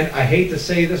 And I hate to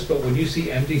say this, but when you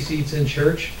see empty seats in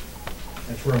church,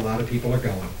 that's where a lot of people are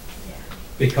going,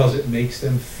 because it makes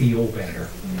them feel better.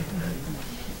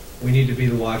 We need to be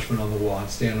the watchman on the wall and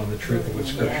stand on the truth of what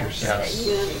Scripture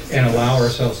says, and allow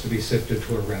ourselves to be sifted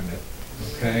to a remnant.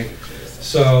 Okay?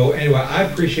 So anyway, I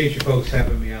appreciate you folks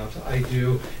having me out. I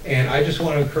do. And I just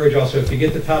want to encourage also, if you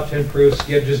get the top 10 proofs,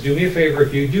 just do me a favor.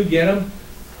 If you do get them,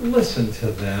 listen to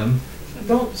them.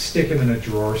 Don't stick them in a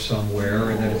drawer somewhere.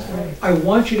 And then I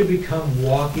want you to become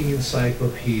walking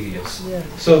encyclopedias,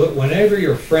 so that whenever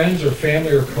your friends or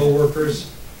family or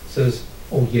coworkers says,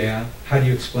 oh yeah, how do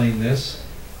you explain this?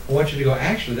 I want you to go,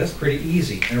 actually, that's pretty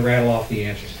easy, and rattle off the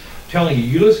answers. I'm telling you,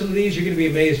 you listen to these, you're going to be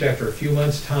amazed after a few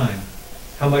months' time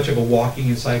how much of a walking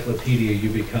encyclopedia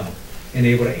you become, and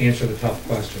able to answer the tough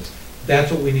questions.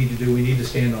 That's what we need to do. We need to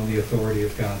stand on the authority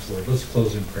of God's Word. Let's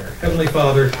close in prayer. Heavenly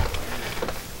Father,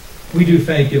 we do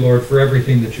thank you, Lord, for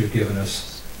everything that you've given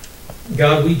us.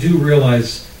 God, we do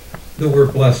realize that we're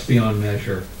blessed beyond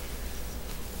measure.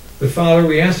 But Father,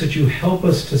 we ask that you help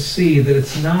us to see that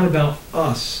it's not about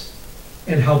us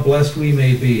and how blessed we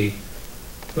may be,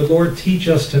 but Lord, teach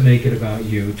us to make it about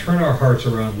you. Turn our hearts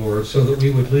around, Lord, so that we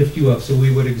would lift you up, so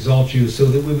we would exalt you, so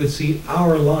that we would see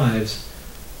our lives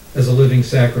as a living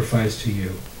sacrifice to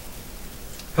you.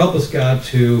 Help us, God,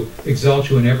 to exalt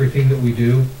you in everything that we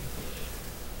do.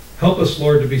 Help us,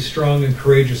 Lord, to be strong and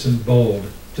courageous and bold,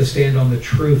 to stand on the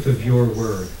truth of your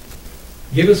word.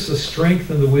 Give us the strength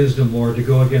and the wisdom, Lord, to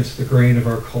go against the grain of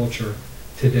our culture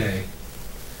today.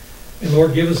 And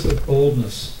Lord, give us the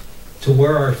boldness to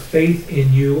wear our faith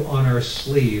in you on our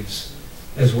sleeves,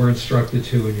 as we're instructed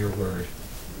to in your word.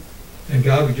 And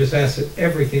God, we just ask that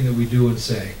everything that we do and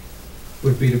say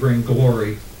would be to bring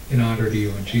glory and honor to you.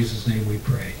 In Jesus' name we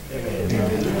pray. Amen.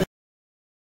 Amen.